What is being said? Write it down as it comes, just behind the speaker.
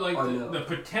Like the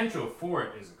potential for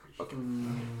it is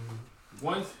increasing.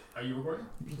 Once, are you recording?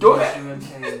 Go ahead.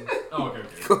 Okay.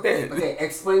 Go ahead. Okay,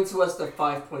 explain to us the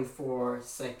 5.4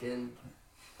 second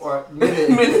or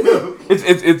minute.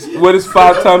 It's what is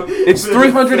 5 times? It's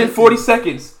 340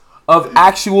 seconds of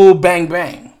actual bang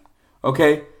bang.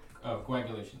 Okay. Of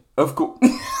coagulation. Of course.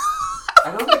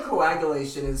 I don't think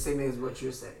coagulation is the same thing as what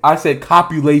you're saying. I said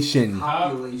copulation.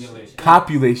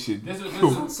 Copulation. This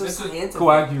Sounds so is scientific.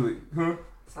 Coagulate. Huh?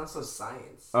 Sounds so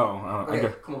science. Oh, Okay,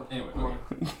 okay. come on. Anyway, come on.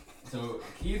 So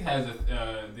Keith has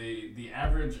the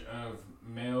average of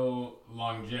male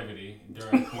longevity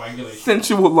during coagulation.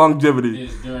 Sensual longevity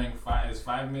Is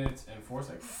 5 minutes and 4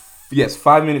 seconds. Yes,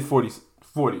 5 minutes 40.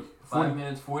 5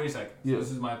 minutes 40 seconds. Yeah. So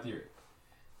this is my theory.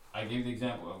 I gave the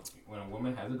example of when a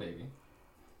woman has a baby,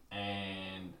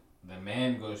 and the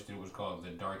man goes through what's called the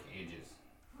dark ages.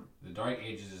 The dark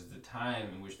ages is the time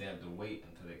in which they have to wait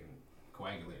until they can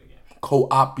coagulate again.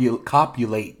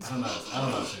 Copulate. I don't know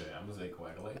how to say that. I'm gonna say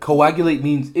coagulate. Coagulate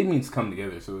means come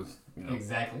together, so it's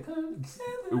Exactly.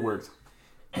 it works.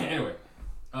 Anyway,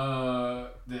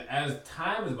 as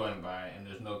time is going by and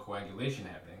there's no coagulation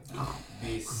happening,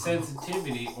 the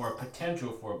sensitivity or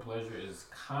potential for pleasure is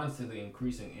constantly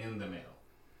increasing in the male.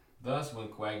 Thus, when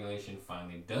coagulation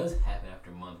finally does happen after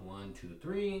month 1, 2,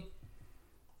 3,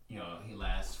 he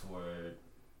lasts for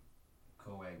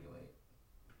coagulate.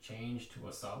 Change to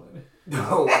a solid.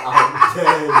 No, I'm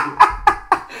dead.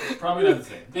 Probably not the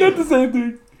same. Not the same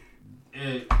thing.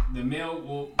 The male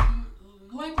will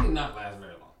likely not last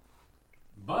very long.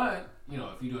 But,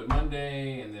 if you do it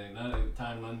Monday, and then another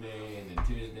time Monday, and then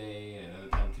Tuesday, and another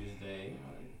time Tuesday, it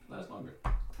lasts longer.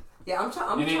 Yeah, I'm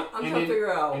trying to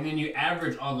figure out. And then you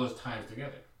average all those times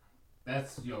together.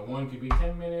 That's, one could be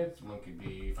 10 minutes, one could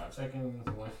be 5 seconds,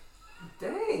 one.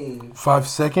 Dang. 5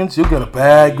 seconds? You got a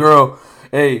bad girl.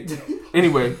 Hey,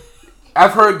 anyway,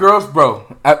 I've heard girls, bro.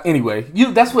 Anyway,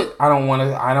 that's what I don't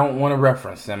want to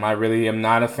reference them. I really am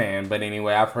not a fan. But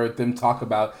anyway, I've heard them talk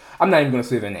about. I'm not even going to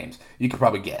say their names. You can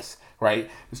probably guess, right?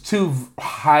 There's two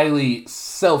highly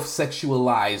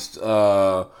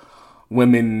self-sexualized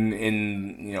women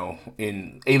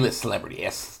in A-list celebrity,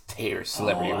 S-tier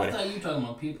celebrity. I thought you were talking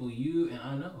about people you and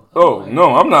I know. Oh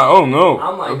no, I'm not. Oh no.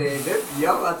 I'm like,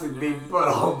 y'all about to be put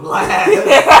on blast.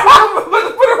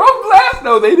 Put her on blast.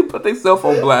 No, they didn't put themselves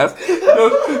on blast.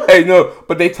 No.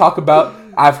 But they talk about.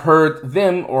 I've heard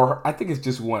them, or I think it's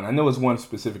just one. I know it's one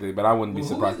specifically, but I wouldn't be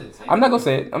surprised. Who is it? I'm not gonna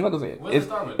say it.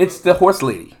 It's the horse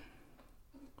lady.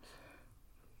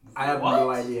 I have no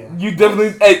idea. You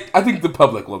definitely. Hey, I think the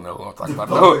public will know who I'm talking about.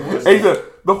 The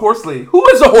horse lady. Who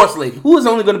is the horse lady? Who is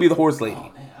only going to be the horse lady?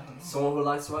 Oh, man, I don't know. Someone who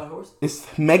likes to ride horse? It's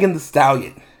Megan Thee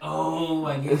Stallion. Oh,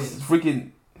 I get It's it.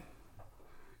 freaking.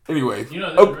 Anyway, You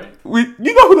know that, right?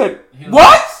 You know who that?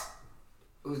 What?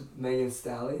 Who's Megan Thee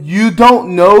Stallion? You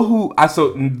don't know who?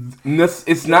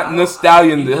 It's not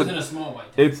Nostalgian. He lives in a small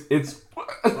white town. It's.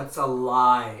 That's a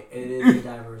lie. It is a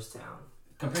diverse town.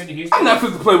 Compared to Houston. I'm not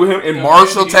supposed to play with him in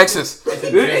Marshall, Texas.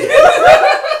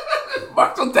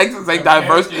 Marshall, Texas ain't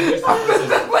diverse.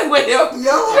 Play with him.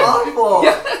 Yo, awful.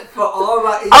 For all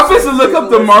my I'm supposed to look up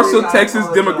the Marshall, Texas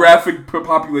demographic per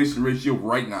population ratio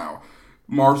right now.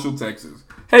 Marshall, Texas.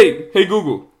 Hey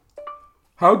Google.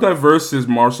 How diverse is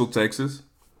Marshall, Texas?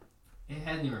 It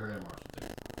hasn't even heard of Marshall,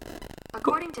 Texas.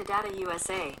 According to Data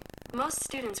USA, most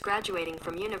students graduating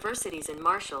from universities in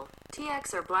Marshall,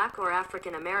 TX are black or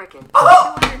African American,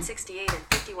 268 and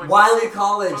 51%. Wiley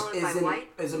College followed is by in- white,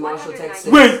 is in Marshall, Texas.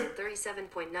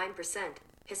 37.9%,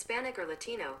 Hispanic or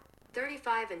Latino,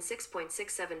 35 and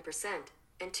 6.67%,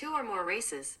 and 2 or more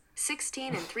races,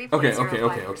 16 and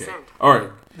 3.05%. Okay. All right.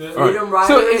 Freedom Riders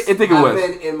So I think it have was.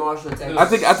 been in Marshall, Texas. I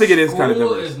think it is kind of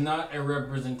School diverse. is not a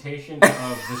representation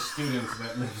of the students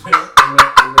that live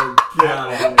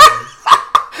there.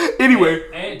 Anyway,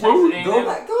 And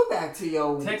Go back to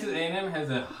your. Texas A&M has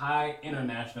a high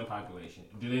international population.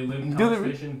 Do they live in Do they-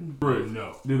 College Station? Right.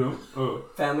 No. you know,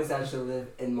 Families actually live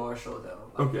in Marshall, though.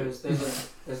 Like, Okay. There's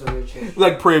a real change.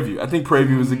 like Prairie View. I think Prairie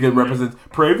View is a good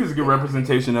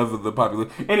representation of the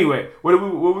population. Anyway, what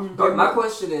was we talking My about?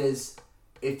 question is,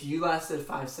 if you lasted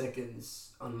 5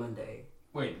 seconds on Monday,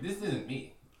 Wait, this isn't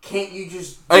me. can't you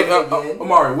just do Hey, it again?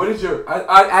 Omari, what is your?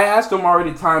 I asked Omari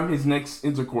to time his next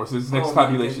intercourse, his next Oh my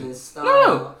population. goodness,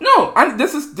 stop. No.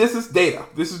 This is data.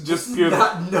 This is just pure.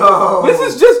 No. This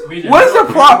is just. We What is the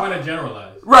problem? want to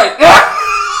generalize. Right.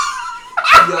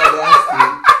 Yo, that's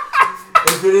it.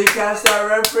 If If you didn't catch that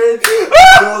reference,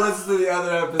 go listen to the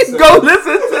other episode. Go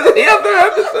listen to the other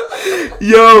episode.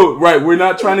 Yo, right? We're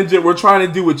not trying to. We're trying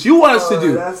to do what you want us to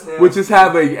do, which is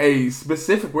have a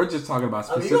specific. We're just talking about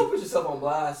specific. You don't put yourself on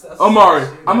blast. That's Omari,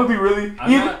 I'm gonna be really.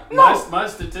 My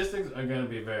statistics are gonna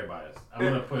be very biased. I'm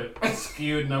gonna put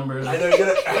skewed numbers. I know you're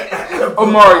gonna.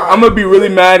 Omari, I'm gonna be really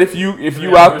mad if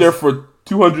you out there for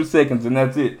 200 seconds and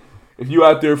that's it. If you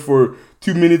out there for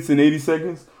 2 minutes and 80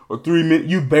 seconds or 3 minutes,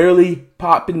 you barely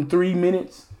pop in 3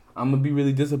 minutes. I'm gonna be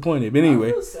really disappointed. But anyway.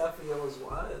 I feel sad for those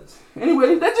wives.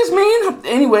 Anyway, that just mean.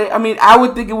 Anyway, I mean, I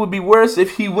would think it would be worse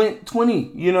if he went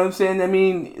 20. You know what I'm saying? I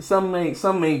mean, some ain't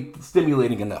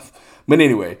stimulating enough. But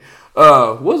anyway,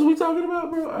 what was we talking about,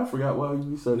 bro? I forgot why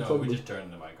we started talking. No, we just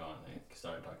turned the mic on and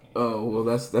started talking. Oh well,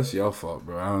 that's y'all fault,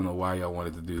 bro. I don't know why y'all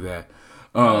wanted to do that.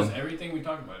 Everything we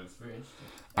talked about is very interesting.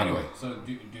 Anyway, so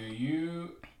do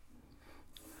you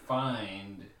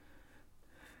find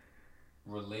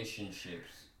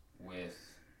relationships with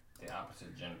the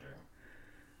opposite gender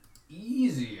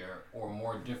easier or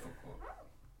more difficult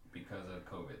because of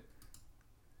COVID?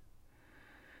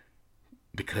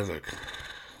 Because of like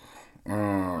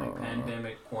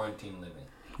pandemic, quarantine living.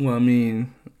 Well, I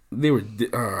mean, they were.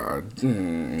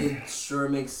 It sure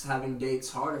makes having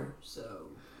dates harder. So.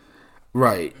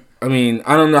 Right. I mean,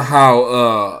 I don't know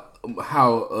how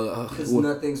because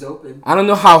nothing's open. I don't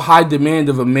know how high demand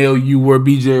of a male you were,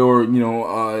 BJ, or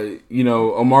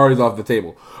Omari's off the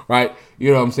table, right? You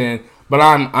know what I'm saying? But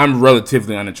I'm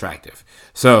relatively unattractive,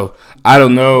 so I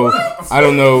don't know. What? I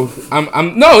don't know.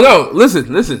 I'm no.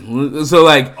 Listen. So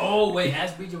like. Oh wait,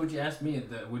 ask BJ what you asked me.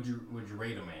 Would you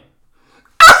rate a man?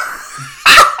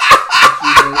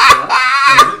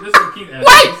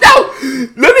 Wait, no.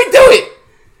 Let me do it.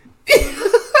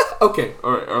 Okay,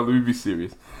 all right, let me be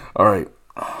serious. All right,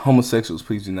 homosexuals,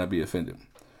 please do not be offended.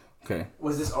 Okay.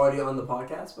 Was this already on the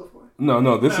podcast before?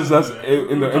 No, this is us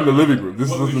in the living room.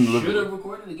 This is us in the living room. Should have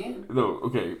recorded again. No,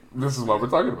 okay, this is what we're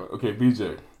talking about. Okay,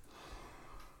 BJ.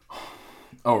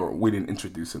 Oh, we didn't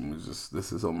introduce him.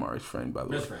 This is Omari's friend, by the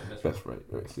way. Best friend.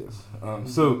 Yes.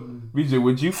 So, BJ,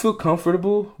 would you feel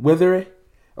comfortable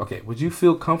would you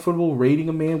feel comfortable rating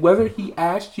a man whether he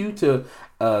asked you to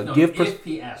if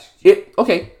he asked you.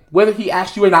 Whether he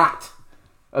asked you or not.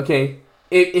 Okay?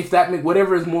 If that makes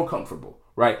whatever is more comfortable,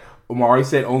 right? Omari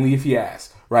said only if he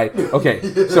asked, right? Okay.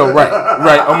 So right.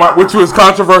 Omari, which was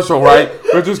controversial, right?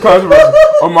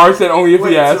 Omari said only if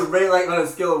he asked. To rate like on a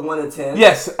scale of 1 to 10?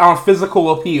 Yes, on physical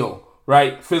appeal,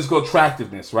 right? Physical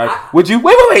attractiveness, right? Would you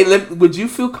wait? Would you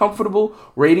feel comfortable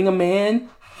rating a man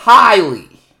highly?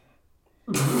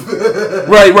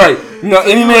 right. No,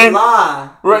 any man.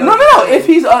 Right? No. If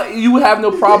he's, you would have no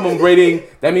problem rating.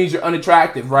 That means you're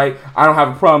unattractive, right? I don't have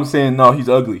a problem saying no, he's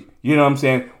ugly. You know what I'm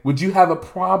saying? Would you have a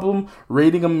problem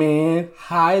rating a man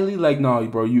highly? Like, no,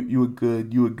 bro, you were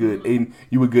good. You were good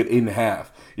 8.5.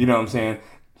 You know what I'm saying?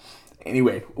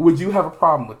 Anyway, would you have a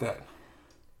problem with that?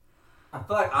 I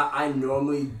feel like I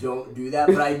normally don't do that,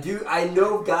 but I do. I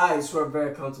know guys who are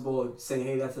very comfortable saying,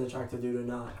 "Hey, that's an attractive dude" or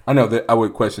not. I know that I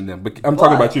would question them, but I'm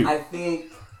talking about you. I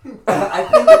think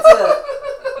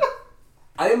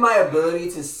my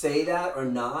ability to say that or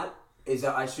not is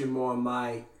actually more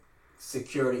my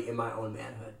security in my own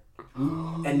manhood,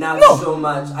 and not so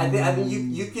much. I think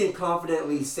you can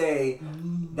confidently say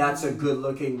that's a good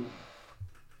looking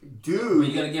dude, but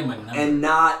you gotta give him a number and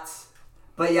not.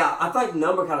 But yeah, I feel like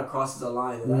number kind of crosses a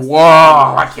line. Whoa!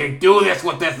 I can't do this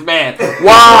with this man.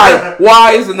 Why?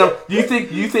 Why is it number? You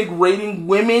think rating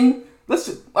women?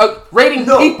 Listen, rating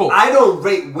people. I don't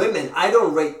rate women. I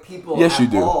don't rate people. Yes, you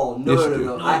do. All. No.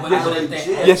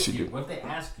 Yes, you do. What if they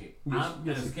ask you? On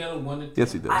a scale of 1 to 10.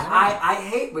 Yes, he does. I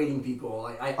hate rating people.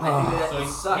 Like I think that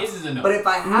sucks. But if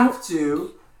I have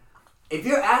to, if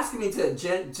you're asking me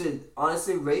to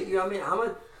honestly rate you, I mean, I'm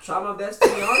gonna try my best to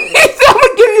be honest. I'm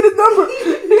gonna give you the number.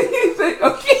 He said,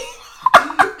 okay.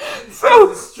 So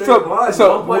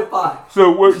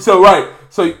 1.5. So right.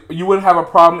 So you wouldn't have a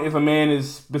problem if a man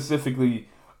is specifically.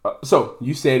 So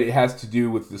you said it has to do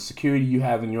with the security you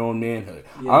have in your own manhood.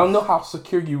 Yes. I don't know how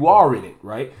secure you are in it,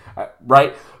 right?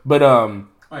 Right. But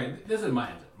Right. This is my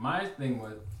answer. My thing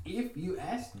was, if you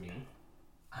asked me,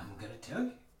 I'm gonna tell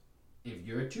you. If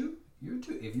you're a 2, you're a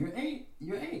 2. If you're 8,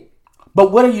 you're 8.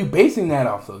 But what are you basing that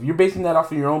off of? You're basing that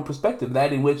off of your own perspective,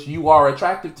 that in which you are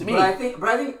attractive to me. But I think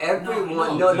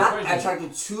everyone, not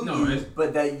attracted to you,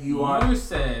 but that you are. You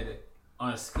said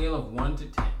on a scale of 1 to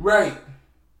 10. Right.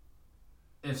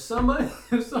 If somebody.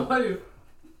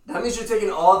 That means you're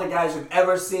taking all the guys you've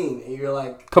ever seen, and you're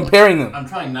like comparing them. I'm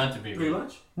trying not to be pretty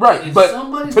much. Right,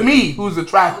 but to me, who's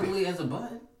attractive? Ugly as a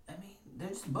butt. I mean,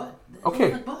 just butt.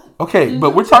 Okay. Like butt. Okay,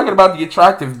 but we're talking about the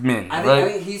attractive men, I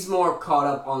right? think he's more caught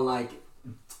up on like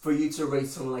for you to rate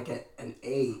someone like an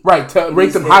 8. Right, to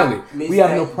rate them highly. We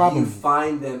have no problem. You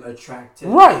find them attractive.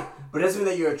 Right. But it doesn't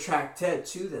mean that you're attracted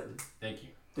to them. Thank you.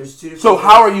 There's 2 different So ways.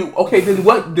 how are you? Okay, then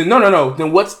what? No.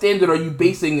 Then what standard are you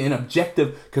basing an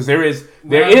objective? Because there is I'm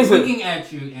looking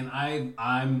at you, and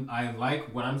I like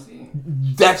what I'm seeing.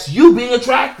 That's you being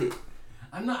attracted.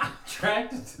 I'm not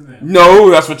attracted to them. No,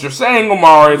 that's what you're saying,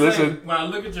 Omari. I'm saying, Listen. when I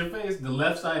look at your face, the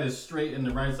left side is straight and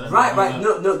the right side. Right, is right.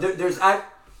 No. There's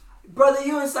brother,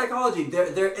 you in psychology.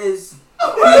 There is.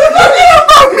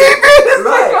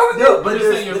 Right. No, but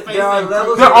there are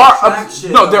levels of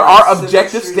attraction. There are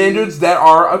objective standards that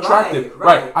are attractive.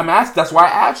 Right. I'm asked. That's why I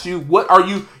asked you. What are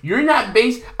you? You're not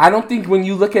based. I don't think when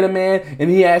you look at a man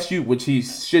and he asks you, which he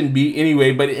shouldn't be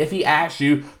anyway, but if he asks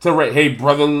you to rate, hey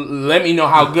brother, let me know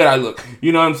how good I look.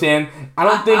 You know what I'm saying? I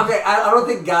don't think. Okay, I don't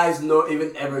think guys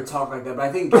even ever talk like that, but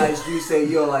I think guys do say,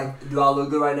 "Yo, like, do I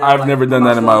look good right now?" I've never done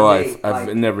that in my life. Date?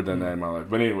 I've never done that in my life.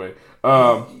 But anyway.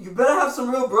 You better have some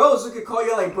real bros who could call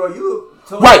you like, bro, you look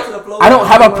totally Right. to the floor. I don't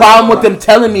have a problem with them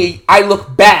telling me I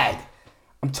look bad.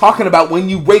 I'm talking about when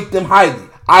you rate them highly.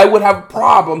 I would have a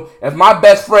problem if my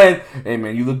best friend, hey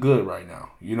man, you look good right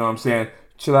now. You know what I'm saying?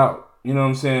 Chill out. You know what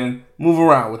I'm saying? Move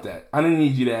around with that. I didn't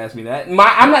need you to ask me that. I'm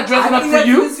not dressing up for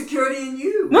you. Insecurity in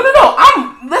you. No.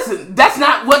 Listen, that's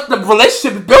not what the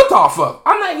relationship is built off of.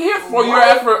 I'm not here for your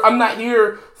effort. I'm not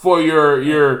here for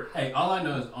your. Hey, all I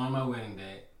know is on my wedding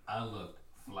day, I looked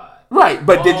fly. Right,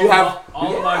 but did you have?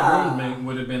 All of my groomsmen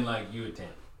would have been like, you a 10.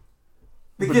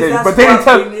 Because But they didn't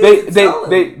tell.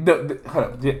 They hold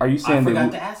up. Are you saying I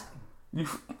forgot they? to ask. You,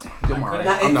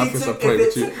 Now, I'm not if finna it play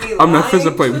with you. took me I'm not lying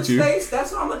finna play to with his you. face,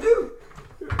 that's what I'm gonna do.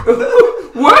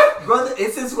 What? Brother,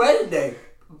 it's his wedding day.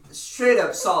 Straight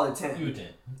up solid 10. You a 10.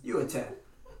 You a 10.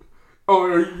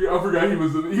 Oh, I forgot he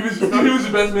was your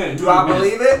best man. Do I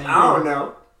believe it? I don't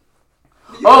know.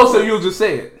 Oh, so you'll just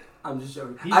say it. I'm just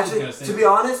joking. He's just Actually, gonna say to be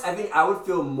honest, I think I would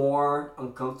feel more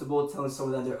uncomfortable telling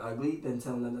someone that they're ugly than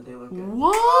telling them that they look good.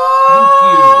 What? Thank you.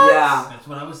 Yeah. That's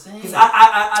what I was saying. He's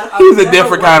He's a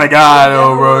different kind of guy,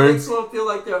 though, bro. Make someone feel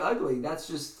like they're ugly. That's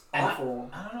just awful.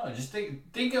 I don't know. Just think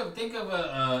of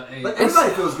a But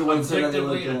everybody feels good when they say that they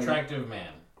look objectively good. attractive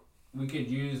man. We could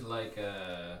use like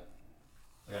a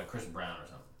Chris Brown or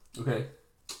something. Okay.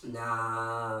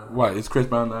 Nah. Why? Is Chris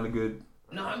Brown not a good?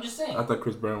 No, I'm just saying. I thought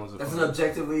Chris Brown was a. That's an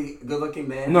objectively good-looking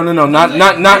man. No, not.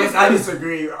 I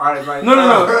disagree. All right. No.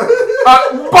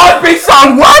 But based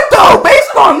on what though?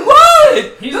 Based on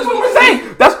what? That's what we're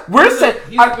saying. We're saying.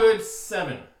 He's a good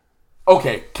 7.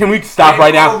 Okay, can we stop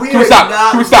right now? we Can we are stop?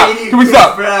 not Can we stop? dating Can we Chris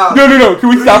stop? Brown. No. Can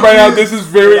we stop right now? This is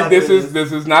We're not this doing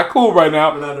is not cool right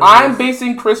now. We're not doing I'm this.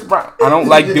 basing Chris Brown. I don't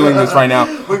like doing this right now.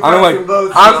 We're I don't like. crossing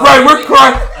boats, I'm y'all. right. We're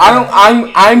crying.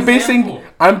 I'm Example.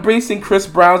 basing Chris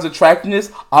Brown's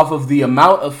attractiveness off of the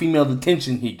amount of female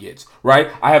attention he gets. Right.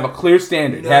 I have a clear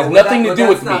standard. It has nothing to do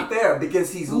with That's not me. fair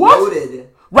because he's What? loaded.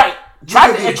 Right.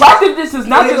 Attractiveness is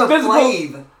not just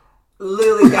physical.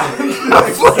 Literally got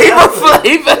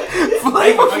Flavor.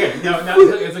 Okay, no,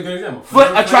 it's a good example.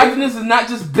 Attractiveness is not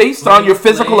just based on your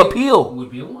physical appeal.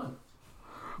 Would be a 1.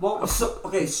 Well, so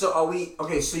are we?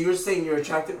 Okay, so you're saying you're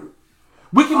attracted.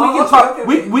 We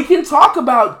can talk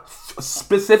about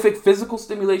specific physical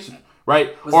stimulation,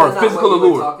 right? Or that not physical what you were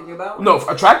allure. talking about? No,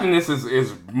 attractiveness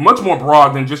is much more broad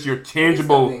than just your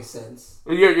tangible. That makes sense.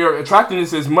 Your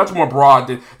attractiveness is much more broad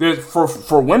than there's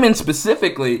for women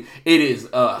specifically. It is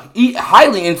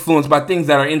highly influenced by things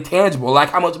that are intangible, like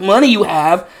how much money you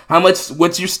have,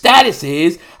 what your status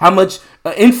is, how much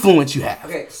influence you have.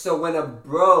 Okay, so when a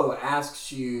bro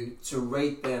asks you to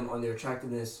rate them on their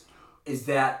attractiveness, is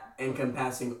that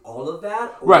encompassing all of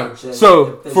that? Or Right. just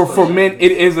So the for physical men,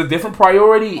 it is a different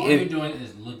priority. All you're doing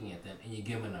is looking at them and you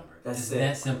give them a number. That's It's it.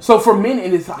 that simple. So for men,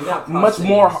 it is not much processing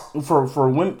more this. for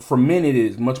women. For men, it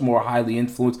is much more highly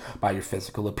influenced by your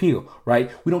physical appeal.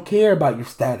 Right? We don't care about your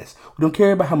status. We don't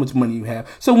care about how much money you have.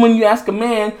 So when you ask a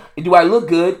man, "Do I look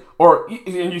good?" or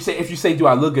and if you say, "Do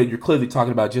I look good?" you're clearly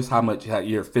talking about just how much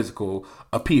your physical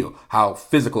appeal, how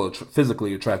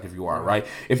physically attractive you are. Right?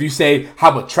 If you say,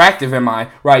 "How attractive am I?"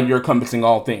 right, you're encompassing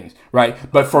all things. Right?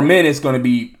 But for men, it's going to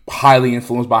be highly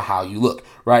influenced by how you look.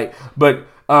 Right? But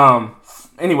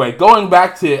anyway, going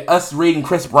back to us rating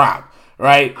Chris Brown,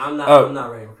 right? I'm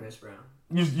not rating Chris Brown.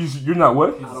 You're not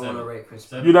what? I don't want to rate Chris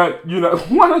Brown. You're not.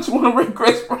 Why don't you want to rate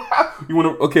Chris Brown? You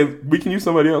want to? Okay, we can use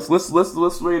somebody else. Let's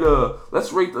rate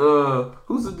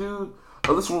who's the dude?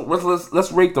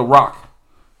 Let's rate The Rock.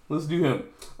 Let's do him.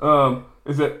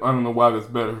 Is that? I don't know why that's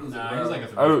better. Nah, he's like a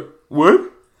 3.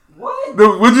 What? What?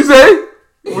 What'd you say?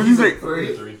 What'd you say?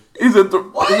 Three. 3. Is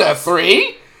that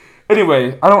 3?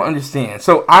 Anyway, I don't understand.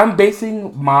 So I'm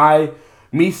basing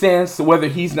me saying whether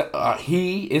he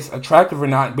is attractive or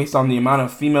not based on the amount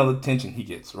of female attention he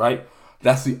gets, right?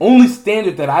 That's the only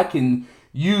standard that I can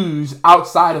use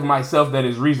outside of myself that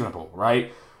is reasonable,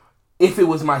 right? If it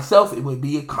was myself, it would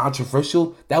be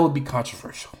controversial. That would be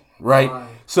controversial, right? Why?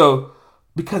 So,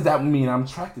 because that would mean I'm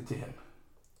attracted to him.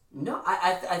 No,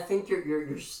 I think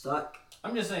you're stuck.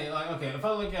 I'm just saying, like, okay, if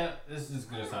I look at this is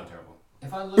gonna sound terrible.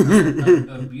 If I look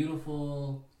at a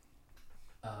beautiful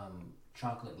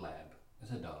chocolate lab,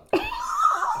 it's a dog.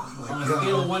 On a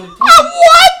scale of 1 to 10.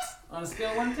 What? On a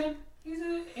scale of 1 to 10, he's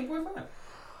an 8.5.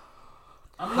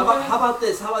 How about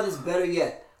this? How about this? Better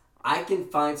yet, I can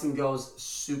find some girls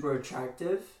super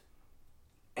attractive,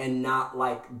 and not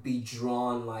like be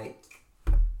drawn like.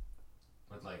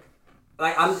 With like.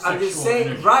 Like I'm just saying,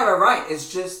 energy. right.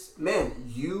 It's just, man,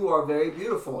 you are very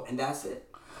beautiful, and that's it.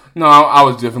 No, I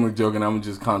was definitely joking. I'm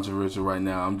just controversial right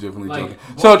now. I'm definitely Like, joking.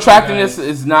 So attractiveness guys-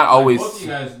 is not always. Both of you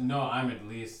guys know I'm at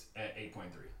least at 8.3.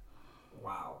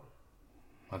 Wow.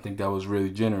 I think that was really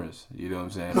generous. You know what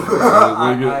I'm saying?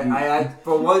 I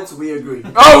for once we agree.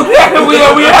 Oh yeah,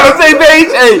 we have the same page.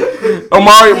 Hey,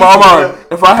 Omari,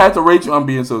 if I had to rate you, I'm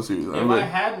being so serious. If I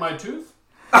had my tooth,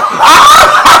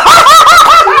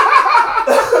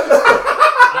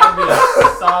 I'd be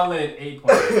a solid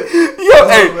 8.8. Yo,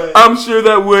 hey, I'm sure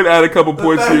that would add a couple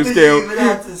points to your scale. You even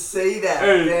have to say that.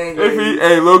 Hey,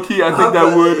 Dang, low key, I think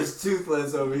that would. Is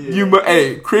toothless over here.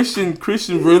 Hey, Christian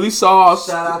really saw.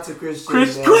 Shout out to Christian.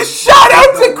 Shout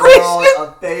out to Christian.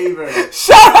 A favor.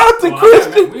 Shout out to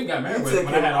Christian. We got married You when took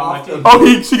I had him all my off the- teeth.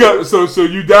 Oh, she got so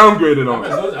you downgraded on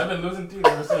her. I've been losing teeth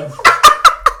ever since.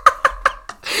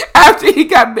 After he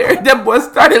got married, that boy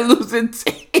started losing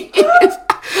teeth.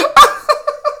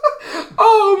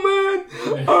 Oh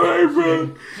man! All right,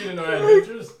 bro. She didn't know I had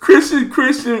pictures. Christian,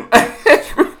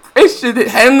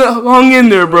 hung in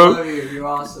there, bro. Love you. You're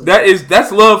awesome.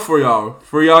 That's love for y'all.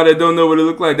 For y'all that don't know what it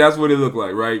looked like, that's what it looked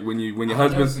like, right? When your I'll never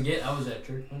husband's. forget, I was at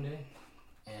church one day,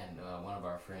 and one of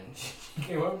our friends she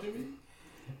came up to me,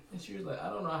 and she was like, "I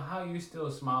don't know how you still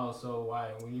smile so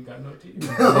wide when you got no teeth."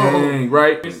 Dang,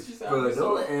 right, She said, Bro,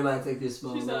 don't let anybody take this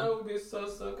small. she said, "I would be so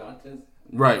subconscious."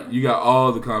 right. You got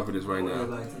all the confidence right now.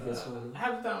 Everybody take this one.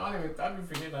 Half the time, I be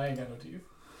forgetting I ain't got no teeth.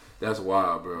 That's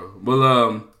wild, bro.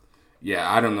 Well,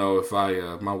 yeah, I don't know if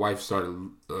my wife started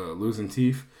losing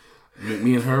teeth.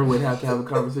 Me and her would have to have a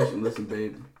conversation. Listen,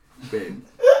 babe.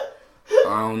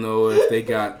 I don't know what they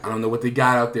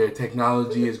got out there.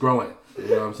 Technology is growing. You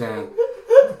know what I'm saying?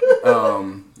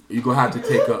 You're gonna have to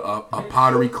take a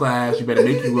pottery class. You better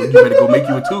go make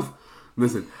you a tooth.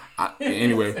 Listen.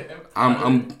 Anyway,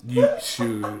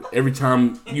 shoot. Every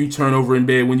time you turn over in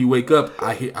bed when you wake up,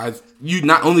 you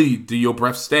not only do your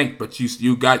breath stink, but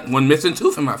you got one missing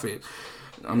tooth in my face.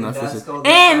 I'm not That's fixing. called the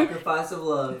And sacrifice of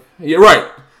love. yeah, right.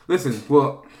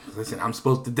 Listen, I'm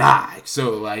supposed to die,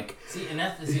 so like. See, and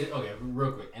okay,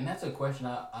 real quick, and that's a question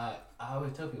I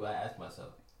always tell people. I ask myself,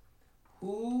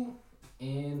 who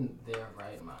in their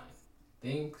right mind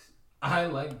thinks I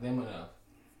like them enough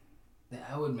that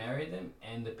I would marry them,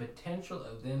 and the potential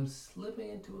of them slipping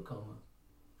into a coma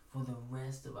for the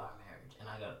rest of our marriage, and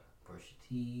I gotta brush your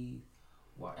teeth.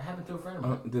 It happened to a friend of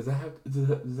mine. Is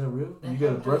that real? That You gotta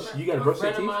happened to brush. a You gotta a brush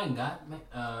your friend teeth. of mine got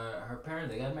her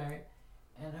parents. They got married,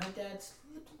 and her dad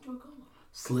slipped into a coma.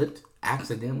 Slipped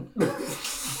accidentally.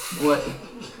 What?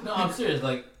 No, I'm serious.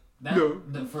 Like that No.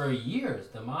 for years,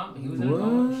 the mom he was in a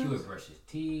coma. What? She would brush his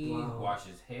teeth, Wow. wash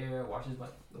his hair, wash his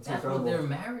body. That's incredible. what their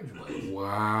marriage was.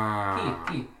 Wow.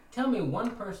 Keith, tell me one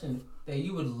person that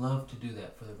you would love to do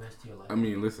that for the rest of your life. I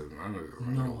mean, listen, I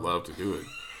would love to do it.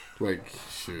 Like,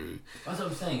 shoot. That's what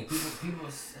I'm saying. People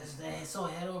they so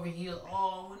head over heels.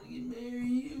 Oh, when you get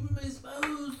married, you're my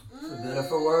spouse. For better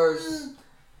for worse.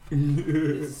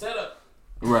 It's a setup.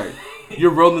 Right.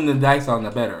 You're rolling the dice on the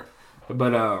better. But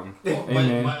But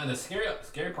the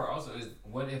scary part also is,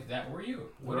 what if that were you?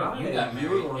 What if you got You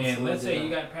would married want and to let's do say that.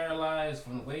 you got paralyzed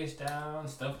from the waist down,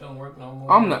 stuff don't work no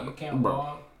more. I'm not- You can't bro.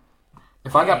 walk.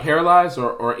 if I got paralyzed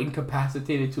or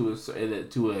incapacitated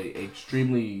to a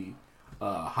extremely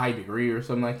high degree or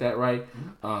something like that, right?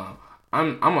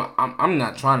 I'm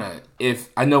not trying to. If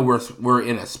I know we're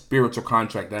in a spiritual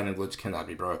contract that in which cannot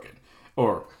be broken,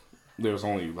 or there's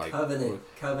only like Covenant.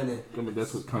 I mean,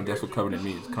 that's what covenant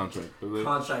means, contract.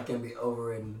 Contract can be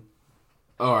overridden.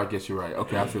 Oh, I guess you're right.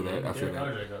 Okay, I feel that. I feel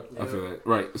that.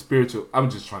 Right, spiritual. I'm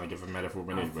just trying to give a metaphor,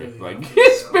 but anyway, like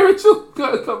spiritual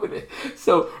covenant.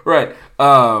 So right,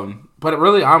 but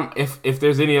really, if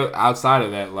there's any outside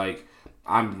of that, like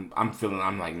I'm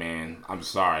like, man, I'm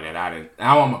sorry that I didn't.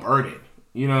 Now I'm a burden.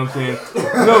 You know what I'm saying?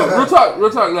 No, real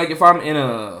talk. Like if I'm in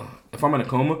a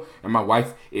coma and my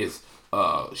wife is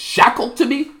shackled to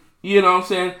me, you know what I'm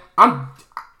saying?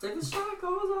 Take the shackles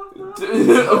off, bro.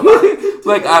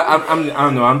 Like I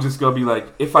don't know. I'm just gonna be like,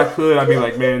 if I could, I'd be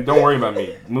like, man, don't worry about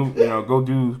me. Move, But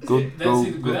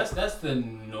that's the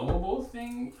noble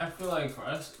thing. I feel like for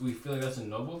us, we feel like that's a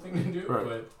noble thing to do. Right.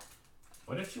 But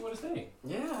what if she want to stay?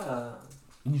 Yeah.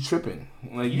 You tripping?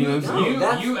 Like You as a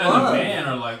man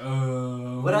are like,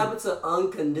 What happened to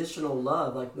unconditional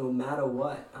love? Like no matter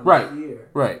what, I'm Right. here.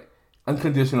 Right.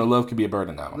 Unconditional love could be a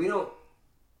burden now. We don't.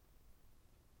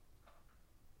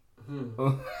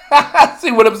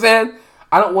 See what I'm saying?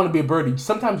 I don't want to be a burden.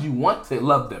 Sometimes you want to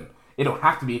love them. It don't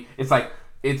have to be. It's like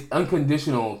it's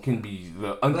unconditional. Can be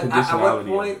the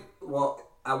unconditionality.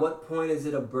 At what point is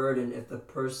it a burden if the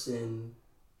person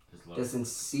doesn't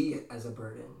see it as a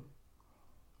burden?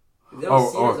 If they don't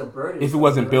see it as a burden, if it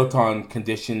wasn't built on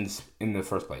conditions in the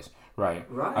first place, right?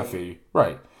 Right. I feel you.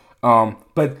 Right. But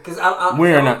because I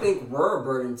don't think we're a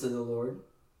burden to the Lord.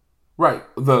 Right.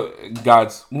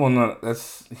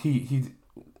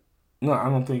 No, I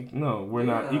don't think. No, we're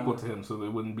not equal to him, so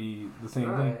it wouldn't be the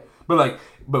same thing. But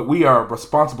we are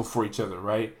responsible for each other,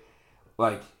 right?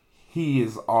 Like we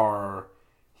are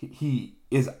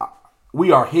his,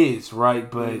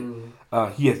 right? But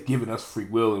he has given us free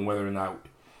will, and whether or not,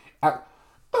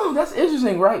 that's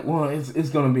interesting, right? Well,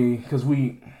 it's gonna be because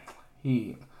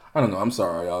I don't know. I'm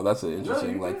sorry, y'all. That's an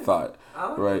interesting thought,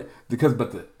 right? Because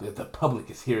the public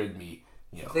is hearing me.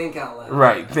 Think out loud.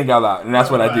 Right, think out loud, and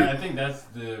that's what I do. I think that's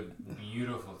the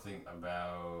beautiful thing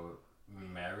about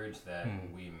marriage that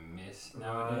we miss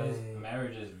nowadays. Right.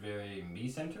 Marriage is very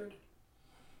me-centered,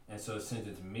 and so since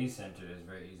it's me-centered, it's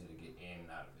very easy to get in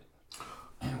and out of it.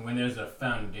 And when there's a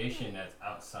foundation that's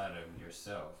outside of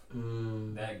yourself,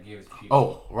 that gives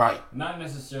people not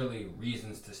necessarily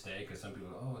reasons to stay, because some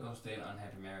people don't stay in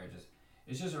unhappy marriages.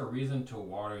 It's just a reason to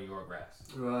water your grass.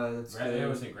 Right, that's good. They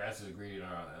always say grass is greener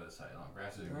on the other side.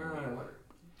 Grass is greener when you water.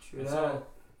 True. So,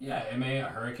 a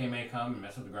hurricane may come and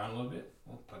mess up the ground a little bit.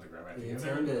 We'll put the ground back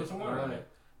together and put some water on it.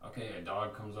 Okay, a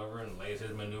dog comes over and lays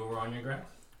his manure on your grass.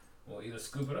 We'll either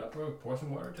scoop it up or pour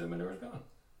some water till the manure is gone.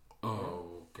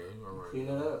 Oh, okay. All right. Clean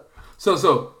it up.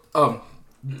 So,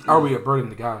 are we a burden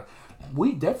to God?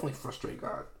 We definitely frustrate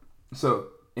God. So,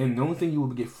 and the only thing you will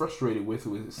get frustrated with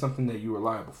is something that you were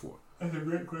liable for. That's a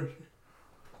great question.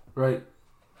 Right?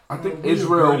 I think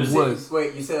Israel was...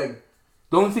 Wait, you said...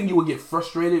 The only thing you would get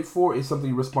frustrated for is something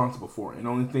you're responsible for. And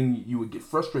the only thing you would get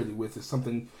frustrated with is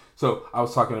something... So, I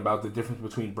was talking about the difference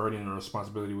between burden and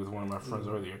responsibility with one of my friends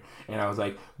earlier. And I was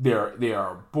like, they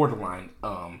are borderline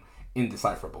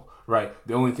indecipherable, right?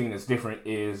 The only thing that's different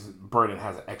is burden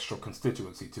has an extra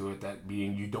constituency to it, that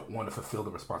being you don't want to fulfill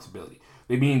the responsibility.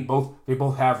 They both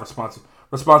have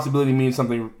responsibility means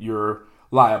something you're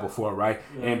liable for, right?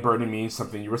 Yeah. And burden means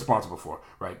something you're responsible for,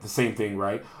 right? The same thing,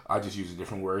 right? I just use a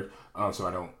different word so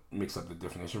I don't mix up the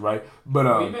definition, right?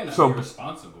 But you may not be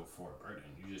responsible for a burden.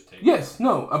 You just take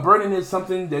a burden is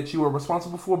something that you are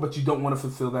responsible for, but you don't want to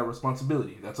fulfill that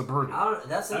responsibility. That's a burden.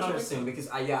 That's interesting because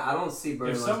I don't see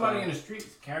burden. If somebody in the street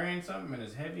is carrying something and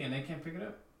it's heavy and they can't pick it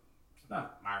up, it's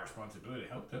not my responsibility to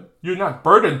help them. You're not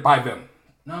burdened by them.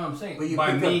 No, I'm saying but you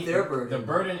by pick me, up their burden. The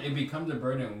burden, it becomes a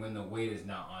burden when the weight is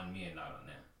not on me and not on them.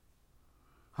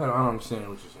 I don't understand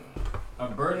what you're saying. A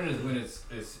burden is when it's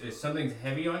something's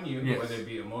heavy on you, whether it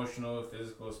be emotional,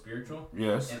 physical, spiritual.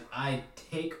 Yes. And I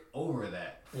take over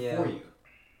that for you.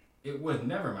 It was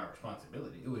never my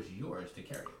responsibility. It was yours to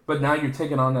carry it. But now you're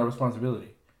taking on that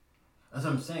responsibility. That's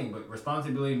what I'm saying. But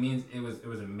responsibility means it was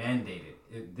mandated.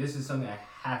 This is something I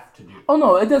have to do. Oh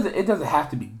no, it doesn't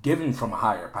have to be given from a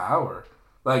higher power.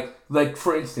 Like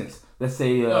for instance, let's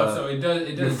say so it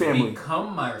does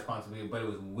become my responsibility, but it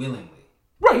was willingly.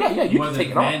 Right, yeah, you can take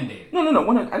it mandated. on. No.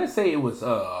 I didn't say it was,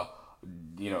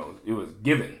 it was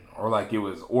given or like it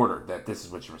was ordered that this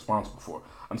is what you're responsible for.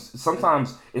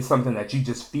 Sometimes it's something that you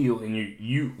just feel and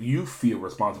you feel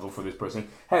responsible for this person.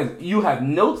 You have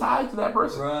no tie to that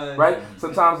person, right?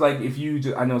 Sometimes like if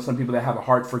I know some people that have a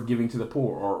heart for giving to the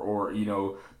poor or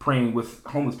praying with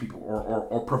homeless people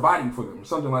or providing for them or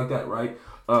something like that, right?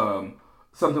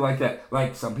 Something like that.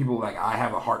 Like some people, like I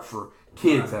have a heart for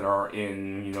kids that are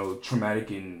in, traumatic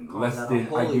and less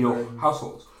than ideal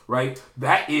households, right?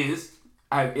 That is,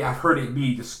 I've heard it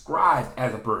be described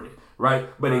as a burden, right?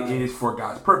 But it is for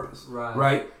God's purpose,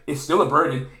 right? It's still a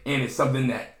burden, and it's something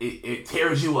that it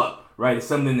tears you up, right? It's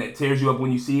something that tears you up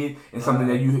when you see it, and something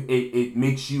that it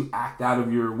makes you act out of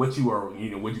what you are,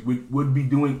 what you would be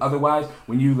doing otherwise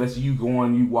when you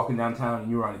walking downtown and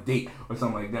you're on a date or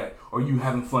something like that, or you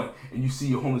having fun and you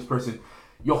see a homeless person.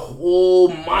 your whole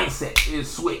mindset is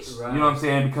switched. Right. You know what I'm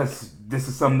saying? Because this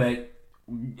is something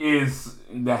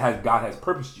that God has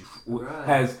purposed you, Right.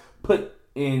 has put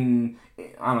in.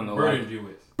 I don't know. Burdened you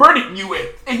with. Burden you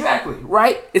with. Exactly.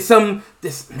 Right? It's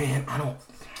this man, I don't.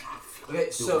 Okay,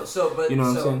 you so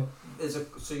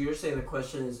you're saying the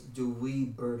question is, do we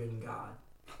burden God?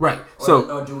 Right.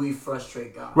 Or do we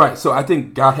frustrate God? Right. So I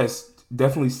think God has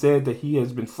definitely said that he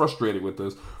has been frustrated with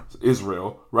us,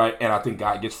 Israel, right? And I think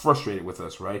God gets frustrated with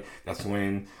us, right? That's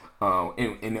when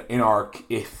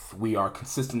if we are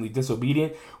consistently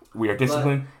disobedient, we are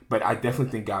disciplined, but I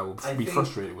definitely think God will be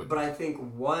frustrated with us. But I think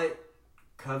what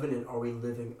covenant are we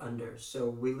living under? So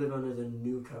we live under the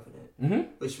new covenant,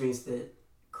 which means that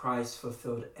Christ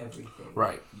fulfilled everything.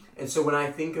 Right. And so when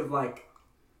I think of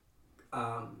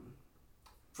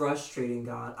frustrating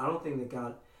God, I don't think that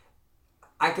God...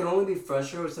 I can only be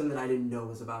frustrated with something that I didn't know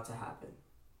was about to happen.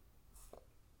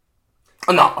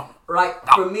 No. Right?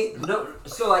 For me, no.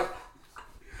 So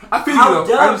I feel how you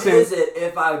though. dumb is it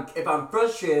if I'm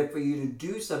frustrated for you to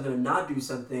do something or not do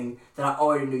something that I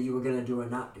already knew you were gonna do or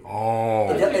not do?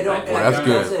 Oh, that's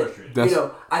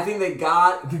good. I think that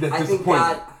God. That's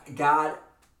God.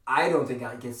 I don't think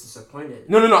God gets disappointed.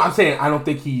 No. I'm saying I don't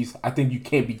think I think you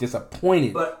can't be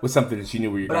disappointed with something that you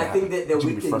knew where you're going to happen. But I think that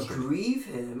we can grieve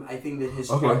him. I think that his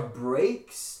heart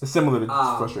breaks. It's similar to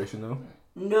frustration, though.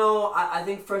 No, I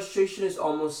think frustration is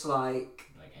almost like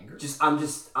anger.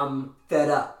 I'm fed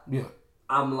up. Yeah.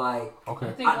 I'm like,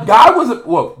 okay. God was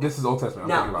this is Old Testament.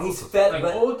 Now he's fed. Like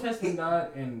Old Testament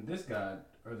God and this God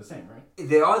are the same, right?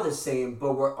 They are the same,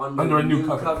 but we're under a new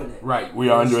covenant. Right, we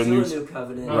are under a new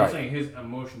covenant. No, I'm saying his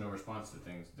emotional response to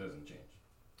things doesn't change.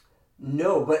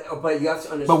 No, but you have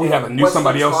to understand. But we have a new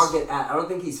somebody else. Target at. I don't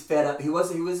think he's fed up. He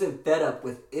wasn't fed up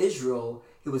with Israel.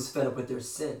 He was fed up with their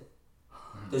sin.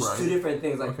 There's two different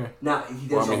things. Like now,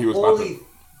 it's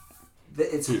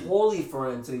holy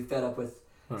for him to be fed up with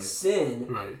sin.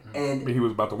 Right. And but he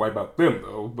was about to wipe out them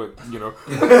though. But Real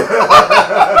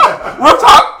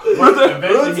talk.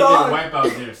 Eventually, he didn't wipe out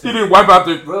their sin. He didn't wipe out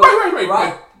their.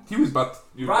 Right. He was about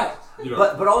to. Right.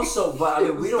 But I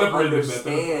mean, we don't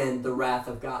understand the wrath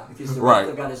of God, because the wrath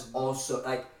of God is also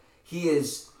he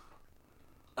is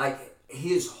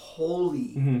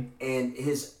holy, and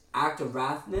his act of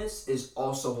wrathness is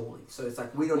also holy. So it's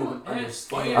like we don't even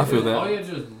understand. I feel that. All you have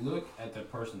to do is look at the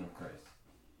person of Christ.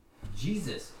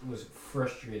 Jesus was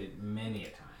frustrated many a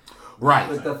time. Right.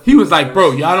 He was like,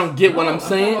 bro, y'all don't get what I'm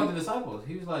saying? The disciples.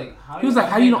 He was like, how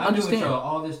you don't understand?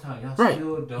 All this time. Y'all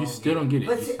still don't get it.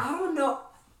 But see, I don't know.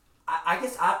 I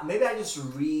guess maybe I just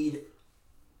read.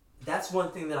 That's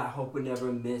one thing that I hope we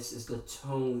never miss is the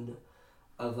tone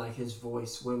of his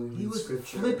voice when we read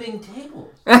scripture. He was flipping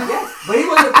tables. Yes, but he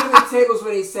wasn't flipping tables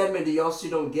when he said, "Man, do y'all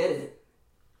still don't get it?"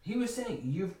 He was saying,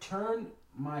 "You've turned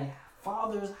my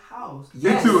Father's house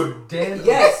into a den of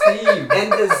thieves."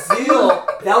 And the zeal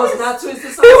that was not to his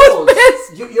disciples.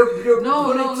 You're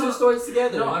putting two stories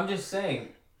together. No, I'm just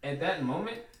saying. At that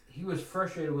moment, he was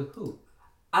frustrated with who?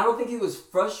 I don't think he was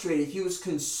frustrated. He was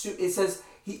consumed. It says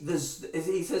he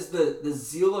says the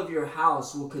zeal of your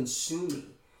house will consume me.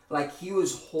 Like he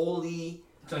was holy.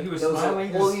 So he was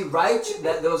smiling.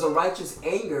 There was a righteous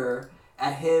anger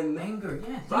at him. Anger,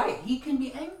 yeah. Right. He can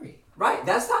be angry. Right.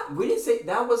 That's not. We didn't say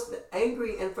that was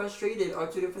angry and frustrated are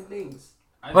two different things.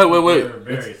 Wait.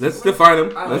 Let's define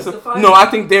them. I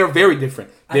think they're very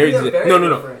different.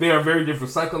 No. They are very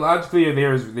different. Psychologically, they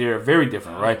are very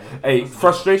different, right?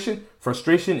 Frustration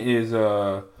is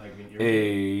no.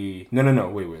 Wait. Let me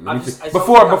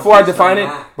before I define it,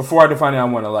 I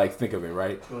want to think of it,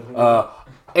 right?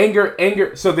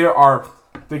 Anger. So there are.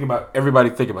 Think about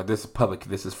this is public.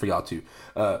 This is for y'all too.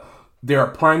 There are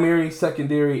primary,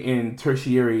 secondary, and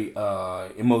tertiary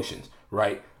emotions,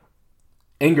 right?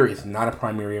 Anger is not a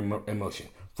primary emotion.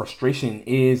 Frustration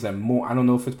is I don't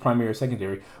know if it's primary or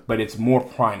secondary, but it's more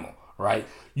primal, right?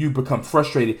 You become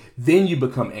frustrated, then you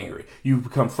become angry. You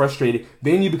become frustrated,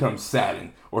 then you become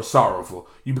saddened or sorrowful.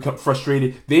 You become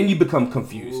frustrated, then you become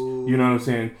confused. You know what I'm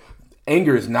saying?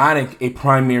 Anger is not a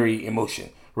primary emotion,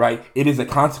 right? It is a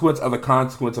consequence of a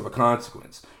consequence of a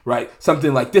consequence, right?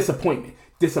 Something like disappointment.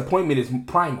 Disappointment is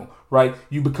primal, right?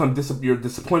 You're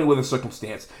disappointed with a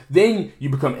circumstance, then you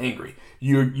become angry.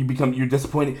 You're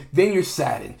disappointed, then you're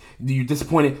saddened. You're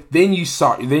disappointed, then you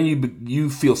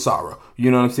feel sorrow.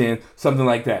 You know what I'm saying? Something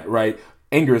like that, right?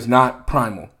 Anger is not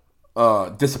primal.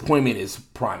 Disappointment is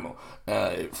primal.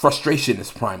 Frustration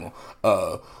is primal.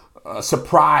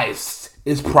 Surprise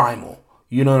is primal.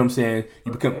 You know what I'm saying?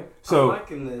 I'm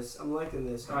liking this.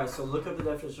 All right, so look up the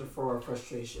definition for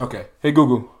frustration. Okay. Hey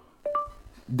Google,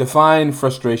 define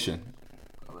frustration.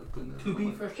 To be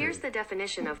frustrated. Here's the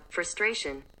definition of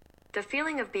frustration: the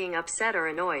feeling of being upset or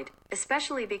annoyed,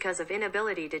 especially because of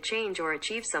inability to change or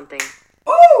achieve something.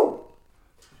 Oh!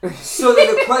 So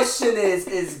then the question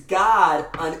is God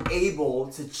unable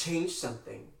to change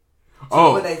something?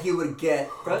 So that he would get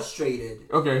frustrated.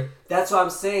 Okay. That's what I'm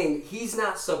saying. He's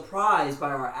not surprised by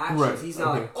our actions. Right. He's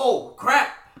not like, oh,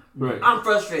 crap, Right. I'm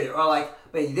frustrated. Or like,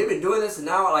 man, they've been doing this and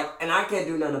now, like, and I can't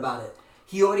do nothing about it.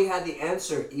 He already had the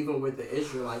answer, even with the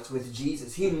Israelites, with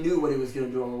Jesus. He knew what he was going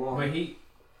to do all along.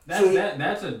 But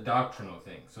that's a doctrinal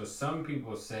thing. So some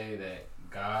people say that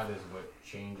God is what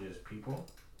changes people.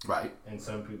 Right. And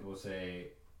some people say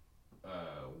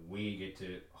we get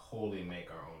to wholly make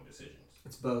our own decisions.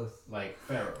 It's both. Like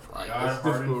Pharaoh. Right. God That's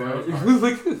hardened difficult, Pharaoh's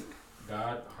right? heart.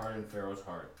 God hardened Pharaoh's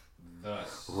heart.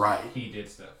 Thus, Right. he did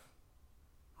stuff.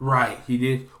 Right. He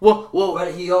did. Well.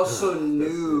 But he also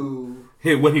knew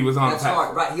What he was on. that's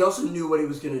hard. Right. He also knew what he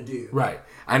was going to do. Right.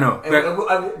 I know. And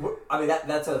I mean,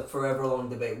 that's a forever long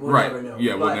debate. We'll Right. never know.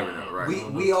 Yeah, we'll But never know.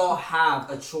 Right. We all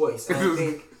have a choice. And I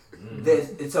think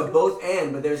it's a both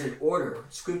and, but there's an order.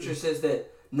 Scripture says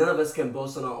that none of us can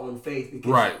boast on our own faith because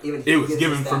Right. even It was gives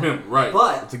given us from that. him. Right.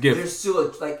 But It's a gift. there's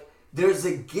still there's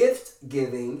a gift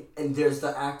giving and there's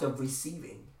the act of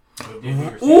receiving.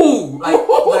 Ooh.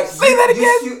 Say that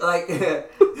again.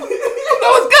 That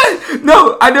was good.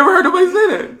 No, I never heard nobody say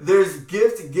that. There's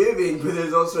gift giving, but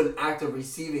there's also an act of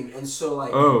receiving, and so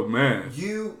Oh man.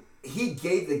 He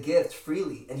gave the gift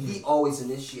freely, and he always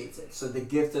initiates it. So the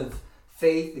gift of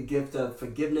faith, the gift of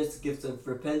forgiveness, the gift of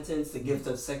repentance, the gift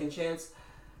of second chance.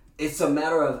 It's a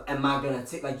matter of, am I gonna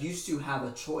take? Like, you used to have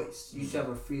a choice. You used to have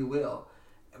a free will.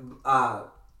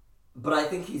 But I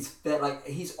think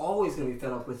he's always gonna be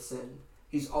fed up with sin.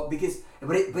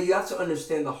 But you have to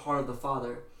understand the heart of the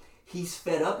Father. He's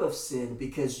fed up of sin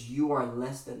because you are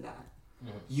less than that.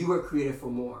 Mm-hmm. You were created for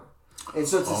more. And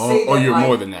so to say that, you're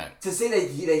more than that. To say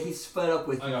that he's fed up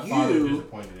with like you,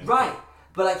 right?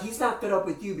 But he's not fed up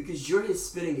with you because you're his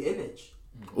spitting image.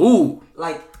 Ooh,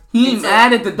 like he ain't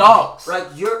mad at the dogs. Like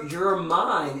you're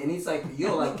mine, and he's like he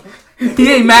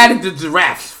ain't mad at the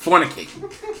giraffes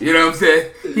fornicating. You know what I'm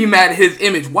saying? He mad at his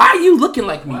image. Why are you looking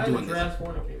like me doing this? Giraffes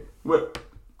fornicate? What?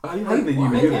 How do you think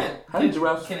you do that? How do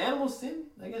giraffes? Can animals sin?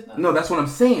 I guess not. No, that's what I'm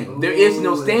saying. There is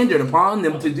no standard upon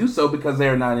them to do so because they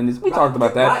are not in this. We talked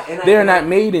about that. Right, they are not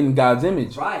made in God's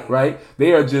image. Right.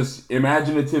 They are just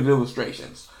imaginative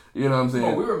illustrations. You know what I'm saying?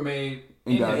 Well, we were made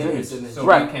in God's image. So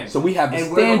right. So we have the and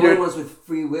standard. we're the only ones with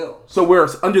free will. So we're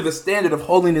under the standard of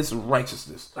holiness and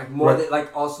righteousness. Like more than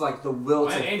also like the will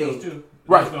to angels think. too.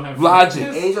 Right. Logic.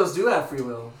 Angels do have free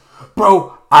will.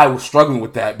 Bro, I was struggling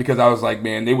with that because I was like,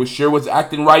 man, they was sure was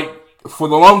acting right for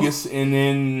the longest, and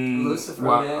then Lucifer,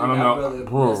 man, I don't know,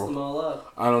 bro. Them all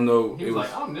up. I don't know. He was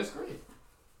like, I'm this great.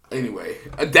 Anyway,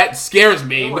 that scares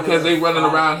me because they running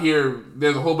fire. around here.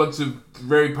 There's a whole bunch of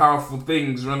very powerful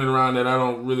things running around that I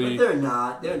don't really. But they're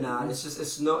not. They're not. It's just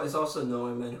it's also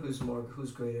knowing, man,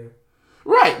 who's greater.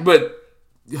 Right, but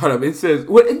hold up. It says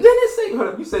what? Didn't it say? Hold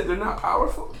up. You said they're not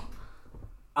powerful.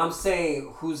 I'm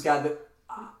saying who's got the.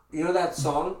 You know that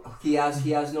song? He has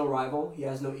no rival. He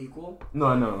has no equal. No.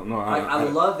 I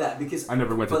love that because I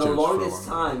never went to for church the for a longest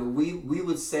long time we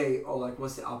would say, oh, like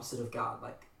what's the opposite of God?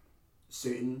 Like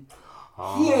Satan.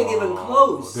 He ain't even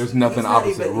close. There's nothing He's not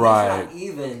opposite, even, right?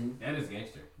 He's not even. That is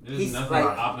gangster. There's He's nothing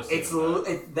like opposite. it's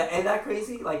ain't that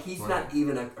crazy? Like he's not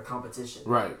even a competition.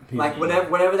 Right. Like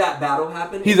whenever that battle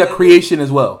happened, He's a creation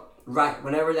as well. Right.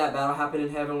 Whenever that battle happened in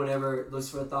heaven, whenever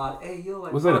Lucifer thought, "Hey, yo,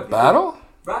 like." Was it a battle?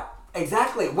 Right.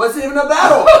 Exactly. It wasn't even a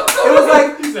battle. It was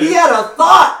like he had a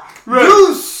thought. Right.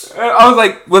 Deuce. I was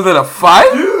like, was it a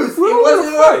fight? Deuce. It wasn't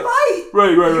even a fight.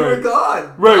 Right. You were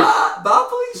gone. Right. Bye,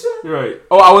 Felicia. Right.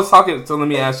 Oh, I was talking. So let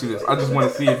me ask you this. I just want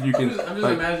to see if you can. I'm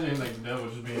just imagining like the devil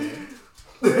just being.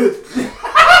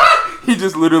 He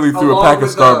just literally threw a pack of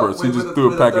Starbursts. He just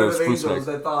threw a pack of fruit snacks.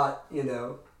 I thought,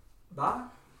 bye.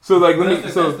 So like,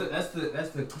 that's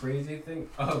the crazy thing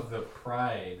of the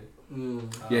pride.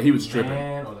 Yeah, he was tripping.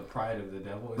 Man, or the pride of the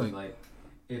devil is like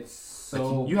it's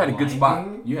so. Like, you had a good spot.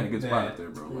 You had a good spot that up there,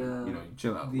 bro. Yeah. Like, you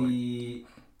chill out.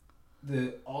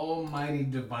 The almighty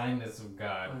divineness of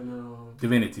God. I know.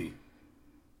 Divinity.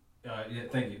 Yeah,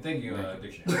 thank you,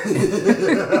 dictionary.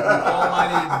 The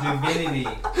almighty divinity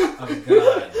of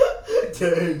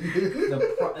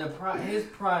God. His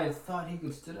pride thought he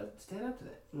could stand up to that.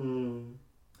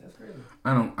 That's crazy.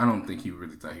 I don't think he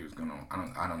really thought he was gonna.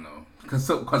 I don't know. Cause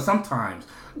sometimes,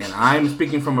 and I'm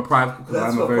speaking from a private.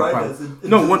 Because I'm a very private.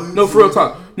 No, for real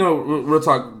talk. No, real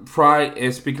talk. Pride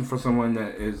is speaking for someone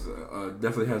that is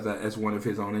definitely has that as one of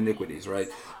his own iniquities, right?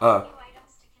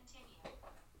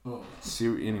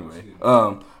 Anyway,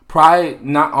 pride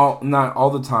not all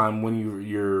the time when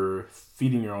you're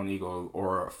feeding your own ego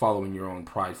or following your own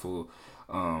prideful,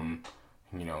 I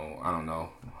don't know.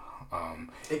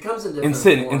 It comes in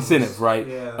different incentive, right?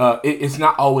 Yeah. It's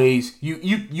not always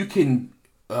you can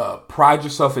pride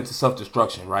yourself into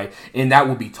self-destruction, right? And that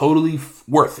will be totally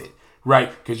worth it, right?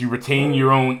 Because you retain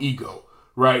your own ego,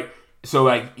 right? So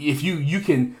like if you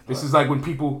can, this is like when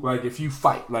people, like if you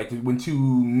fight, like when two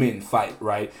men fight,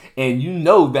 right? And you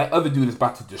know that other dude is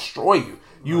about to destroy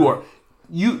you.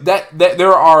 That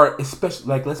there are, especially,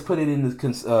 like, let's put it in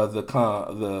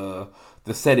the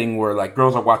setting where like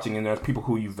girls are watching and there's people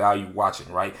who you value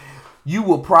watching, right? You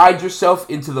will pride yourself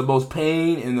into the most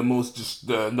pain and the most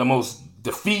the most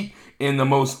defeat and the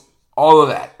most all of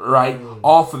that, right?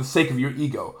 All for the sake of your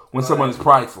ego. When someone is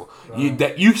prideful, you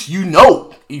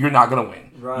know you're not gonna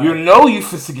win. Right. You know you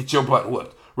to get your butt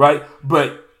whooped, right?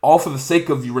 But all for the sake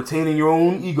of you retaining your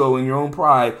own ego and your own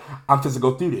pride, I'm just to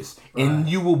go through this, and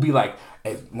you will be like,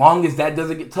 as long as that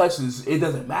doesn't get touched, it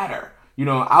doesn't matter.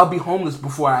 I'll be homeless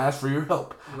before I ask for your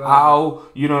help. Right.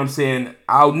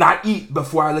 I'll not eat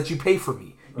before I let you pay for me.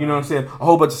 You know what I'm saying? A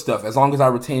whole bunch of stuff. As long as I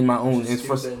retain my own,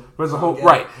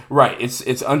 right.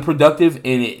 It's unproductive,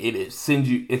 and it sends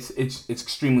you. It's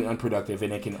extremely unproductive,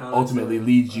 and it can ultimately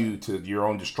lead you to your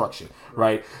own destruction.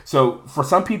 Right. So for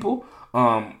some people,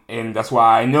 and that's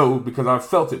why I know, because I've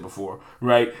felt it before.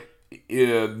 Right.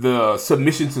 The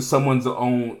submission to someone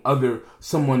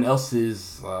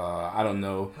else's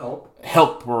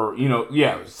help, or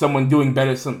someone doing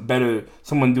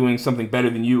someone doing something better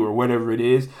than you or whatever it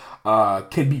is,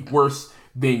 can be worse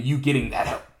than you getting that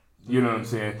help. You know what I'm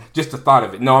saying? Just the thought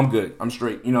of it. No, I'm good. I'm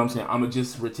straight. You know what I'm saying? I'm gonna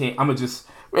just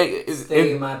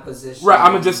stay in my position. Right,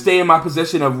 I'm gonna just stay in my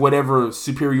position of whatever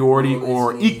superiority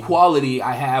or equality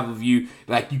I have of you.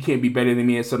 Like, you can't be better than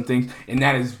me at some things, and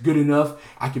that is good enough.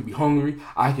 I can be hungry.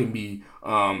 I can be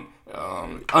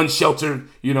unsheltered.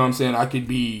 You know what I'm saying? I could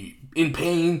be in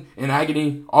pain and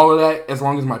agony. All of that, as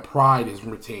long as my pride is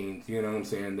retained. You know what I'm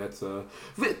saying? That's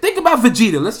think about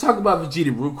Vegeta. Let's talk about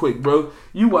Vegeta real quick, bro.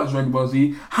 You watch Dragon Ball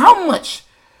Z. How much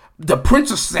the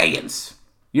Prince of Saiyans?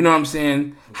 You know what I'm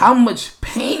saying? How much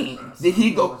pain did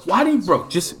he go? Why did he, bro?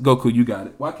 Just Goku, you got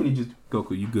it. Why couldn't he just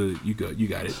Goku? You good? You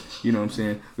got it. You know what I'm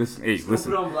saying? Listen,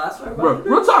 Put on blast right, bro.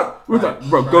 Real talk,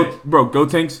 bro. Go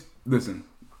Tanks. Listen,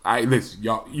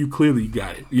 y'all. You clearly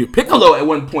got it. You Piccolo at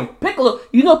one point. Piccolo,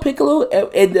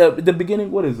 at the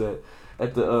beginning. What is that?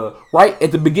 At the right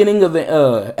at the beginning of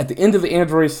the at the end of the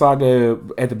Android saga,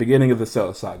 at the beginning of the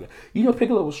Cell saga.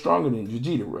 Piccolo was stronger than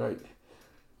Vegeta, right?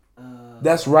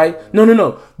 That's right.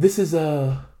 No. This is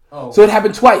So it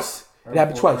happened twice. It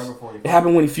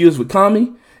happened when he fused with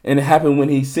Kami, and it happened when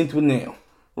he synced with Nail.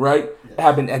 Right? Yeah. It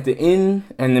happened at the end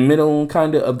and the middle,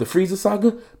 kind of the Frieza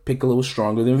saga. Piccolo was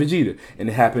stronger than Vegeta, and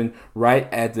it happened right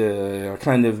at the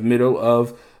kind of middle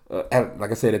of, like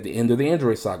I said, at the end of the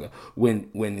Android saga when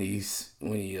he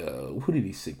who did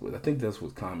he sync with? I think that's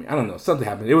with Kami. I don't know. Something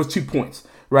happened. It was 2 points.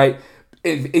 Right?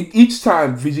 And each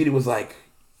time Vegeta was like,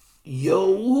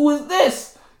 yo, who is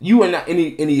this? You are not, and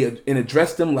he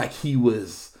addressed him like he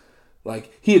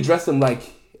addressed him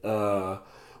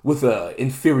with a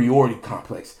inferiority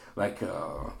complex,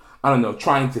 I don't know,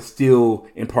 trying to still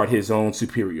impart his own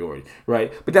superiority,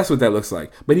 right? But that's what that looks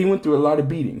like. But he went through a lot of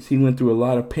beatings. He went through a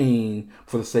lot of pain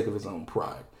for the sake of his own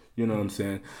pride. You know what I'm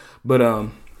saying? But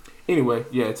anyway,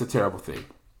 yeah, it's a terrible thing.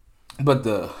 But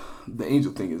the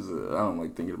angel thing is, I don't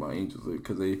like thinking about angels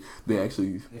because they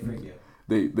actually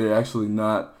they're actually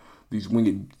not these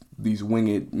winged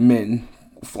men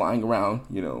flying around,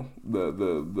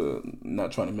 the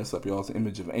not trying to mess up y'all's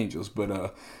image of angels, but I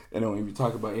don't even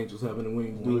talk about angels having the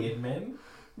wings. Winged men?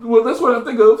 Well, that's what I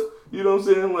think of. You know what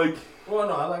I'm saying? Like, well,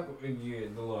 no, I like the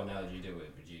little analogy you did with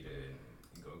Vegeta and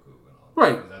Goku and all.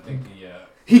 Right. I think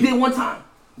he did one time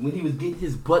when he was getting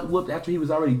his butt whooped after he was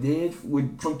already dead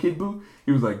from Kid Buu.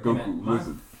 He was like, Goku,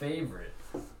 listen. My favorite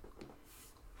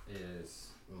is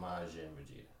Majin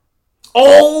Vegeta.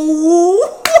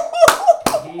 Oh!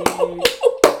 He is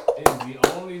the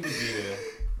only Vegeta.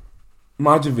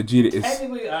 Majin Vegeta is...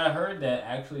 Technically, I heard that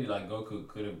actually, Goku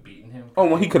could have beaten him. Oh,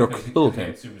 well, he could have killed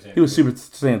him. He was Super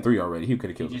Saiyan 3 already. He could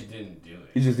have killed him.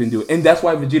 He just didn't do it. And that's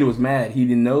why Vegeta was mad. He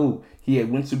didn't know he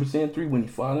had went Super Saiyan 3 when he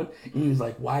fought him. And he was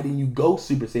like, why didn't you go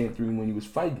Super Saiyan 3 when you was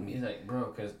fighting me? He's like, bro,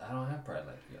 because I don't have pride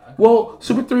like you. Well,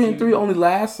 Super 3 and 3 only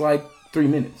lasts 3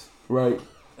 minutes, right?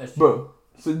 That's true. Bro,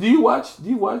 so do you watch?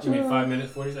 You mean 5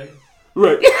 minutes, 40 seconds?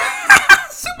 Right.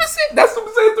 That's Super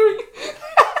Saiyan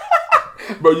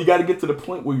 3. Bro, you got to get to the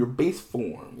point where your base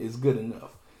form is good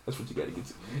enough. That's what you got to get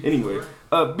to. Anyway,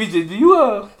 BJ, do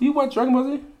you watch Dragon Ball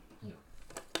Z? No.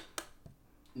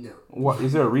 No. What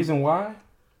is there a reason why?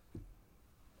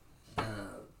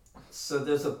 So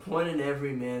there's a point in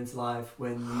every man's life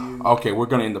when you. Okay, we're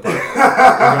gonna end the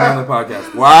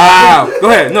podcast. Wow. Go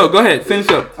ahead. No, go ahead. Finish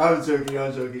up. I'm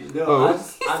joking. No,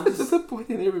 I'm just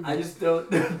disappointed everybody. I just don't.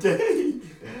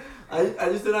 I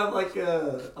just don't have like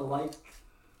a like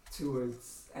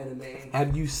towards anime.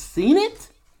 Have you seen it?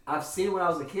 I've seen it when I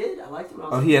was a kid. I liked it when I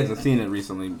was. Oh, a he kid. hasn't seen it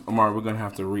recently. Omar, we're gonna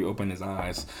have to reopen his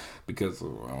eyes because I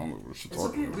don't know what she's It's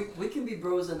talking okay. about. We can be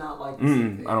bros and not like. the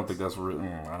same things. I don't think that's real.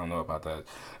 I don't know about that.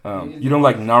 You don't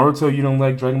like Naruto? You don't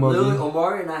like Dragon Ball Literally, Z?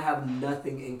 Omari and I have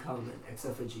nothing in common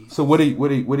except for Jesus. So what do you why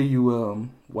do you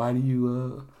Why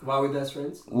are we best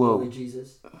friends? Well- Only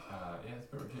Jesus. Yeah, that's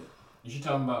pretty legit. You should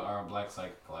tell them about our black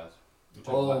psych class. We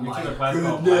took, Oh we my took a class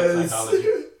called Black goodness. Psychology.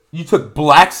 you took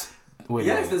blacks? Wait,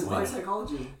 Yes, wait, there's wait. black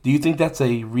psychology. Do you think that's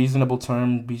a reasonable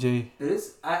term, BJ? It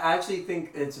is. I actually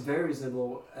think it's very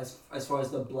reasonable as far as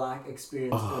the black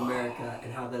experience in America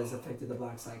and how that has affected the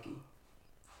black psyche.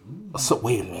 So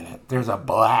wait a minute. There's a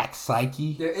black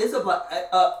psyche? There is a black.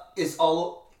 It's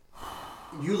all.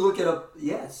 You look it up.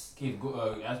 Yes. Keith,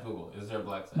 ask Google, is there a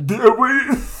black psych?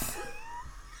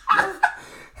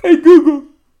 Hey Google.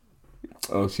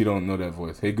 Oh, she don't know that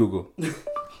voice. Hey Google.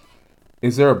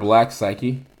 Is there a black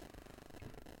psyche?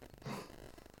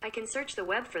 I can search the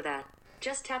web for that.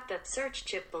 Just tap that search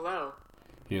chip below.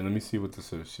 Here, let me see what the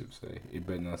search chip say. It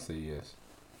better not say yes.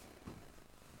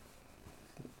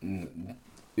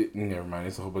 Never mind.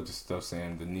 It's a whole bunch of stuff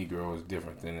saying the Negro is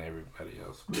different than everybody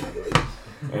else.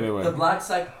 Anyway. The black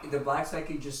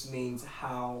psyche just means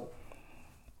how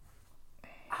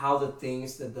the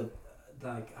things that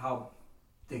how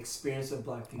the experience of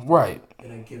black people Right.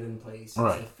 in a given place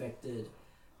Right. has affected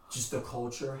just the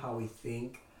culture, how we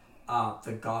think,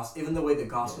 the gospel, even the way the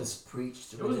gospel is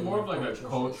preached. It was more of like a culture.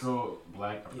 cultural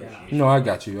black appreciation. No, I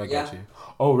got you. I got you.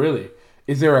 Oh, really?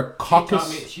 Is there a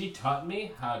caucus? She taught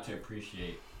me how to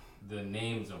appreciate the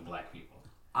names of black people.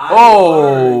 I Oh,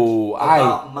 learned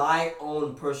about my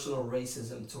own personal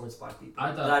racism towards black people. I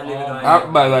thought that I didn't even know I all-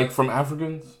 had. By like from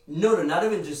Africans? No, not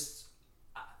even just.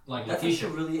 Like That's Lakeisha.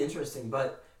 actually really interesting,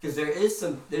 but because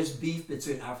there's beef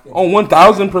between Africans. Oh,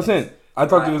 1,000%. I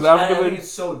talked to this I African think lady.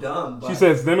 it's so dumb. But, She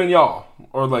says them and y'all,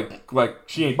 or like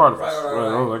she ain't part of us. Right,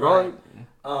 I was like, all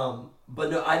right.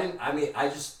 But no, I didn't. I mean,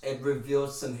 it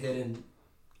revealed some hidden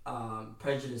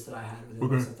prejudice that I had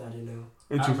with it. Stuff I didn't know.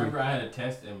 I Interesting. remember I had a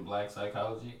test in black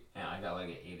psychology, and I got like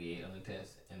an 88 on the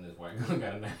test, and this white girl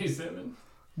got a 97.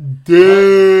 In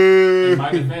Damn.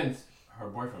 my defense, her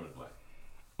boyfriend was black.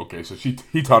 Okay, so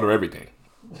he taught her everything.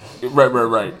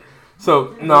 Right.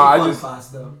 So no, I Fun just class,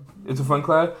 though. it's a fun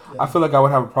class. Yeah. I feel like I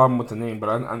would have a problem with the name, but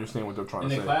I understand what they're trying In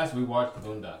to the say. class, we watched the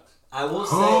Boondocks. I will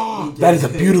say we did. That is a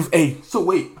beautiful. Hey, so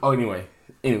wait. Oh, anyway,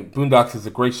 Boondocks is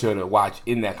a great show to watch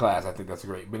in that class. I think that's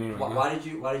great. But anyway, Why did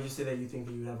you say that you think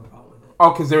that you would have a problem with it?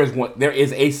 oh, because there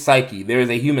is a psyche. There is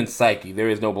a human psyche. There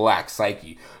is no black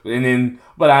psyche.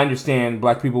 But I understand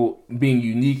black people being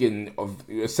unique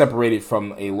and separated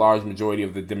from a large majority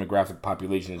of the demographic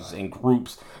populations and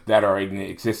groups that are in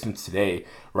existence today,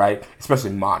 right?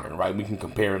 Especially modern, right? We can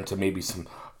compare them to maybe some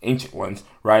ancient ones,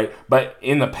 right? But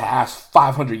in the past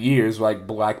 500 years, like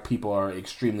black people are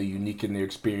extremely unique in their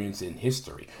experience in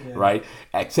history, right?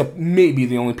 Except maybe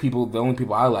the only people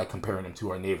I like comparing them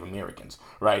to are Native Americans,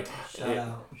 right? Shout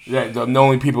out. Yeah, the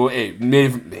only people,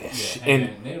 Native, Yeah, and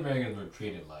and Native Americans were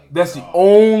treated like that's the dogs.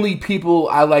 only people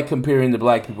I like comparing to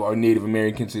black people are Native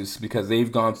Americans, is because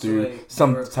they've gone So through they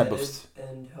some were type of. petted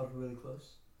and held really close.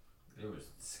 They were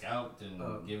scalped and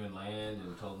given land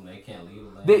and told them they can't leave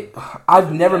the land.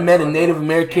 I've never met a Native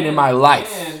American in my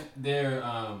life. And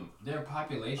their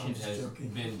population I'm just has joking.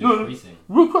 been No, decreasing.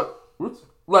 Real quick,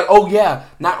 like, oh yeah,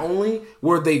 not only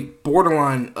were they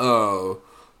borderline,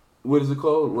 what is it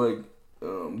called, like, I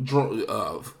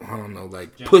don't know,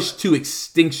 like pushed to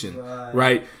extinction,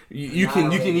 right? You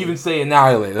can even say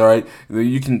annihilate, all right?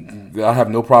 I have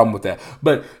no problem with that.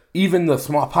 But even the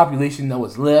small population that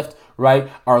was left, right,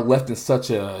 are left in such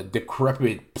a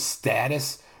decrepit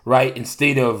status, right, in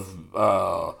state of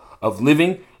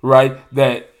living, right,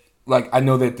 that, like, I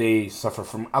know that they suffer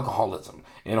from alcoholism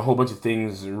and a whole bunch of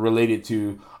things related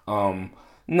to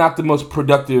not the most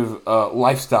productive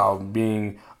lifestyle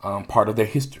being part of their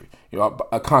history,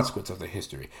 a consequence of their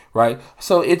history, right?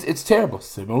 So it's terrible.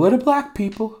 Similar to black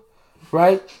people,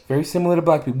 right? Very similar to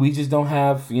black people. We just don't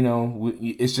have,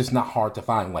 it's just not hard to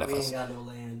find one of We us. ain't got no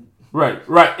land.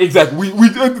 Right, exactly. We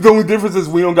the only difference is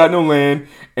we don't got no land,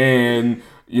 and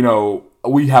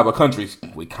we have a country.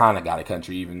 We kind of got a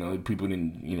country, even though people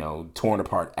didn't, torn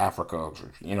apart Africa,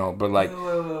 but like,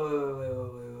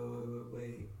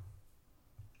 Wait.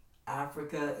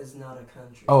 Africa is not a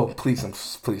country. Oh, please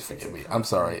forgive me. I'm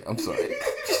sorry. I'm sorry.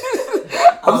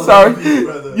 I I'm sorry. love you,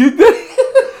 brother. You did.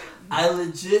 I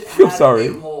legit I'm had sorry.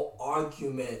 a whole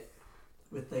argument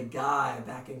with a guy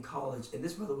back in college, and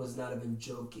this brother was not even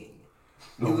joking.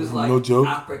 He was like, no joke.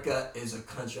 Africa is a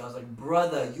country. I was like,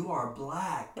 brother, you are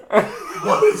black.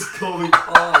 What is going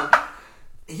on?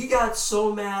 He got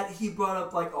so mad, he brought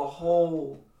up like a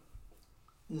whole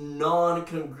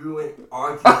non-congruent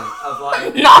argument of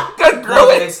like,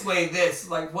 Non-congruent. explain this.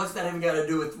 Like, what's that even got to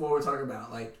do with what we're talking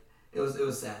about? Like, it was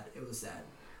sad. It was sad.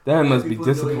 That must be People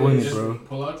doing disappointing, this. bro.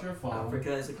 Pull out your phone.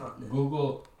 Africa is a continent.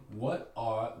 Google, what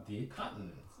are the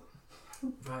continents?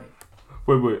 Right.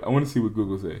 Wait. I want to see what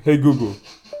Google said. Hey, Google.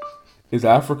 Is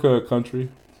Africa a country?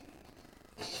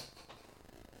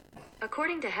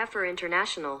 According to Heifer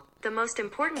International, the most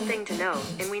important thing to know,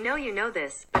 and we know you know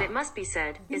this, but it must be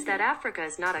said, is that Africa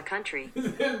is not a country.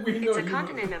 It's a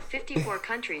continent of 54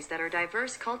 countries that are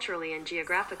diverse culturally and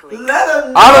geographically. Let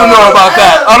him know. I don't know about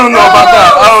that. I don't know about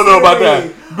that. I don't know about that.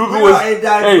 Siri. Google We is are a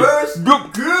diverse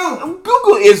group.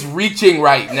 Google is reaching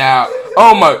right now.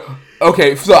 Oh my.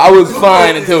 Okay, so I was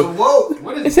fine until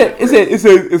What is it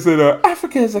said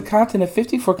Africa is a continent of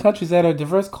 54 countries that are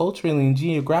diverse culturally and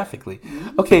geographically.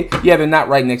 Okay, yeah, they're not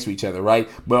right next to each other, right?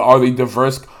 But are they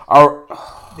diverse? They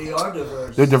are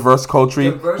diverse. They're diverse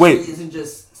culturally. Diversity Wait. isn't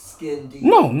just skin deep.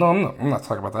 No, I'm not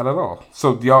talking about that at all.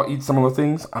 So, do y'all eat similar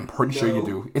things? I'm pretty sure you No.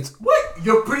 do. It's What?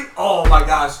 You're pretty. Oh my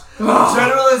gosh.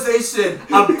 Generalization.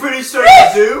 I'm pretty sure you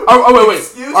do. wait.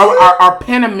 Excuse me? Are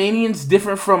Panamanians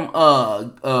different from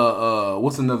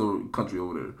what's another country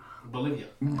over there? Bolivia?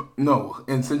 No,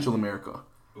 in Central America.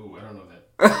 Ooh, I don't know that.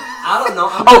 I don't know.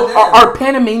 I'm Oh, not there. are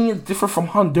Panamanians different from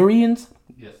Hondurians?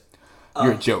 Yes.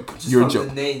 You're a joke. Just You're a from joke.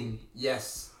 the name,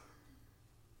 yes.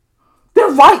 They're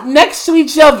right next to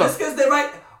each other. That's because they're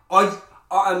right.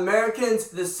 Are Americans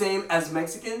the same as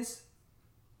Mexicans?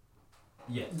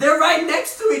 Yes. They're right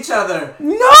next to each other.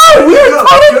 No, we're Your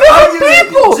totally different argument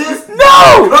people. just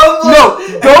No, crumbled,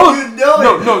 and you know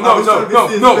it. I was trying to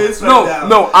see his face right now.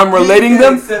 no. I'm He relating can't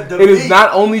them. accept It defeat. is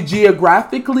not only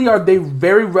geographically are they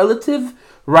very relative,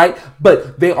 right?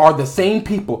 But they are the same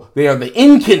people. They are the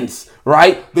Incans,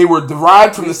 right? They were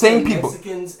derived from the same people.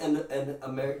 Mexicans and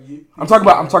Americans. I'm talking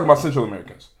about Central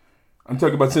Americans. I'm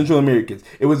talking about Central Americans.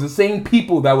 It was the same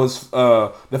people that was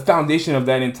the foundation of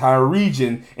that entire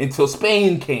region until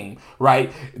Spain came,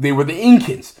 right? They were the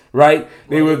Incans, right?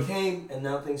 They were came and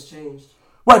now things changed.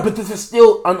 right, but this is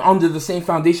still under the same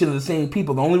foundation of the same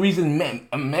people. The only reason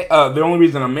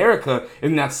America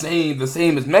is not saying the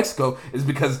same as Mexico is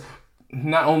because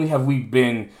not only have we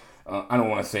been, I don't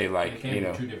want to say They like came you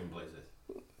know, from two different places.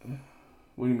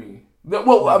 what do you mean?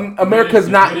 America's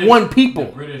not one people.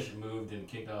 The British moved and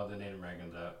kicked all the Native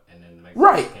Americans out, and then the Mexicans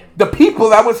Right. came. The people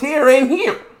that was here ain't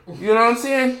here. You know what I'm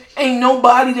saying? Ain't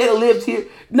nobody that lived here.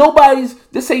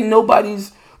 This ain't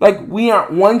nobody's, like, we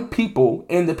aren't one people,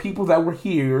 and the people that were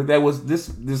here, that was,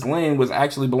 this land was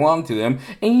actually belonged to them,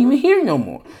 ain't even here no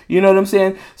more. You know what I'm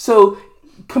saying? So,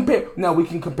 we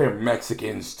can compare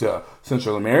Mexicans to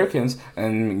Central Americans,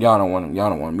 and y'all don't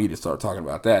want me to start talking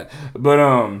about that. But,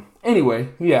 anyway,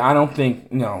 yeah, I don't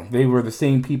think, no, they were the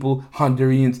same people,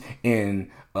 Hondurians and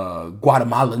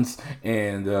Guatemalans,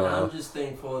 and I'm just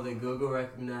thankful that Google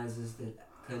recognizes that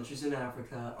countries in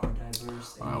Africa are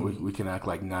diverse. And we can act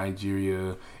like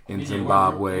Nigeria and Yeah,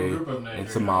 Zimbabwe what group of and Nigeria?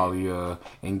 Somalia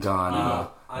and Ghana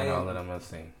I and all am- that I'm not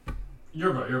saying.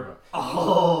 Yoruba.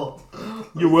 Oh,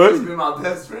 You what? he's been my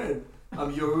best friend.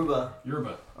 I'm Yoruba.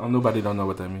 Yoruba. Oh, nobody don't know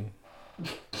what that means.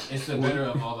 It's the better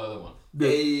of all the other ones.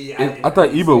 Hey, I thought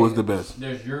Igbo was the best.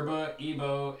 There's Yoruba,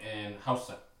 Igbo, and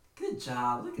Hausa. Good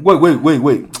job. Look at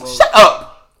Wait. Shut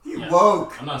up! He Yeah.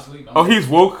 woke. I'm not asleep. Oh, he's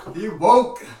woke He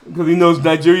woke. because he knows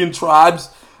Nigerian tribes.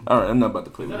 All right, I'm not about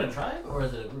to play Is with that a it. tribe or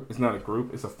is it a group? It's not a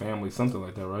group. It's a family, something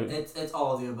like that, right? It's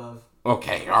all of the above.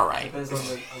 Okay, all right. Depends on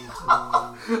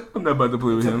the I'm not about to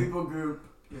play with it's a him. people group.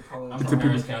 You're calling I'm it. from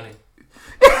Harris County.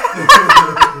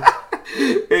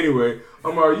 Anyway,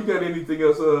 Amar, you got anything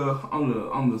else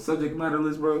on the subject matter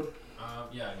list, bro?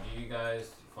 Yeah. Do you guys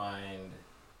find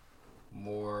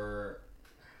more?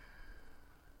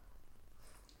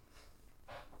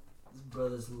 This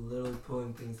brother's literally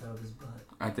pulling things out of his butt.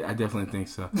 I definitely think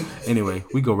so. Anyway,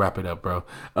 we go wrap it up, bro.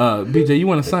 BJ, you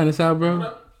want to sign us out,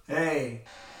 bro? Hey,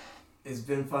 it's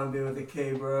been fun being with the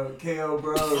KO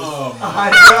bros. Oh,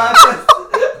 I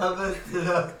messed it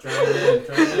up. Try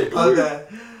it in. Okay.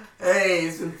 Hey,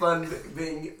 it's been fun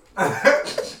being.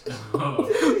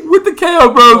 With the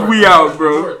KO bros, we out,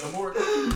 bro.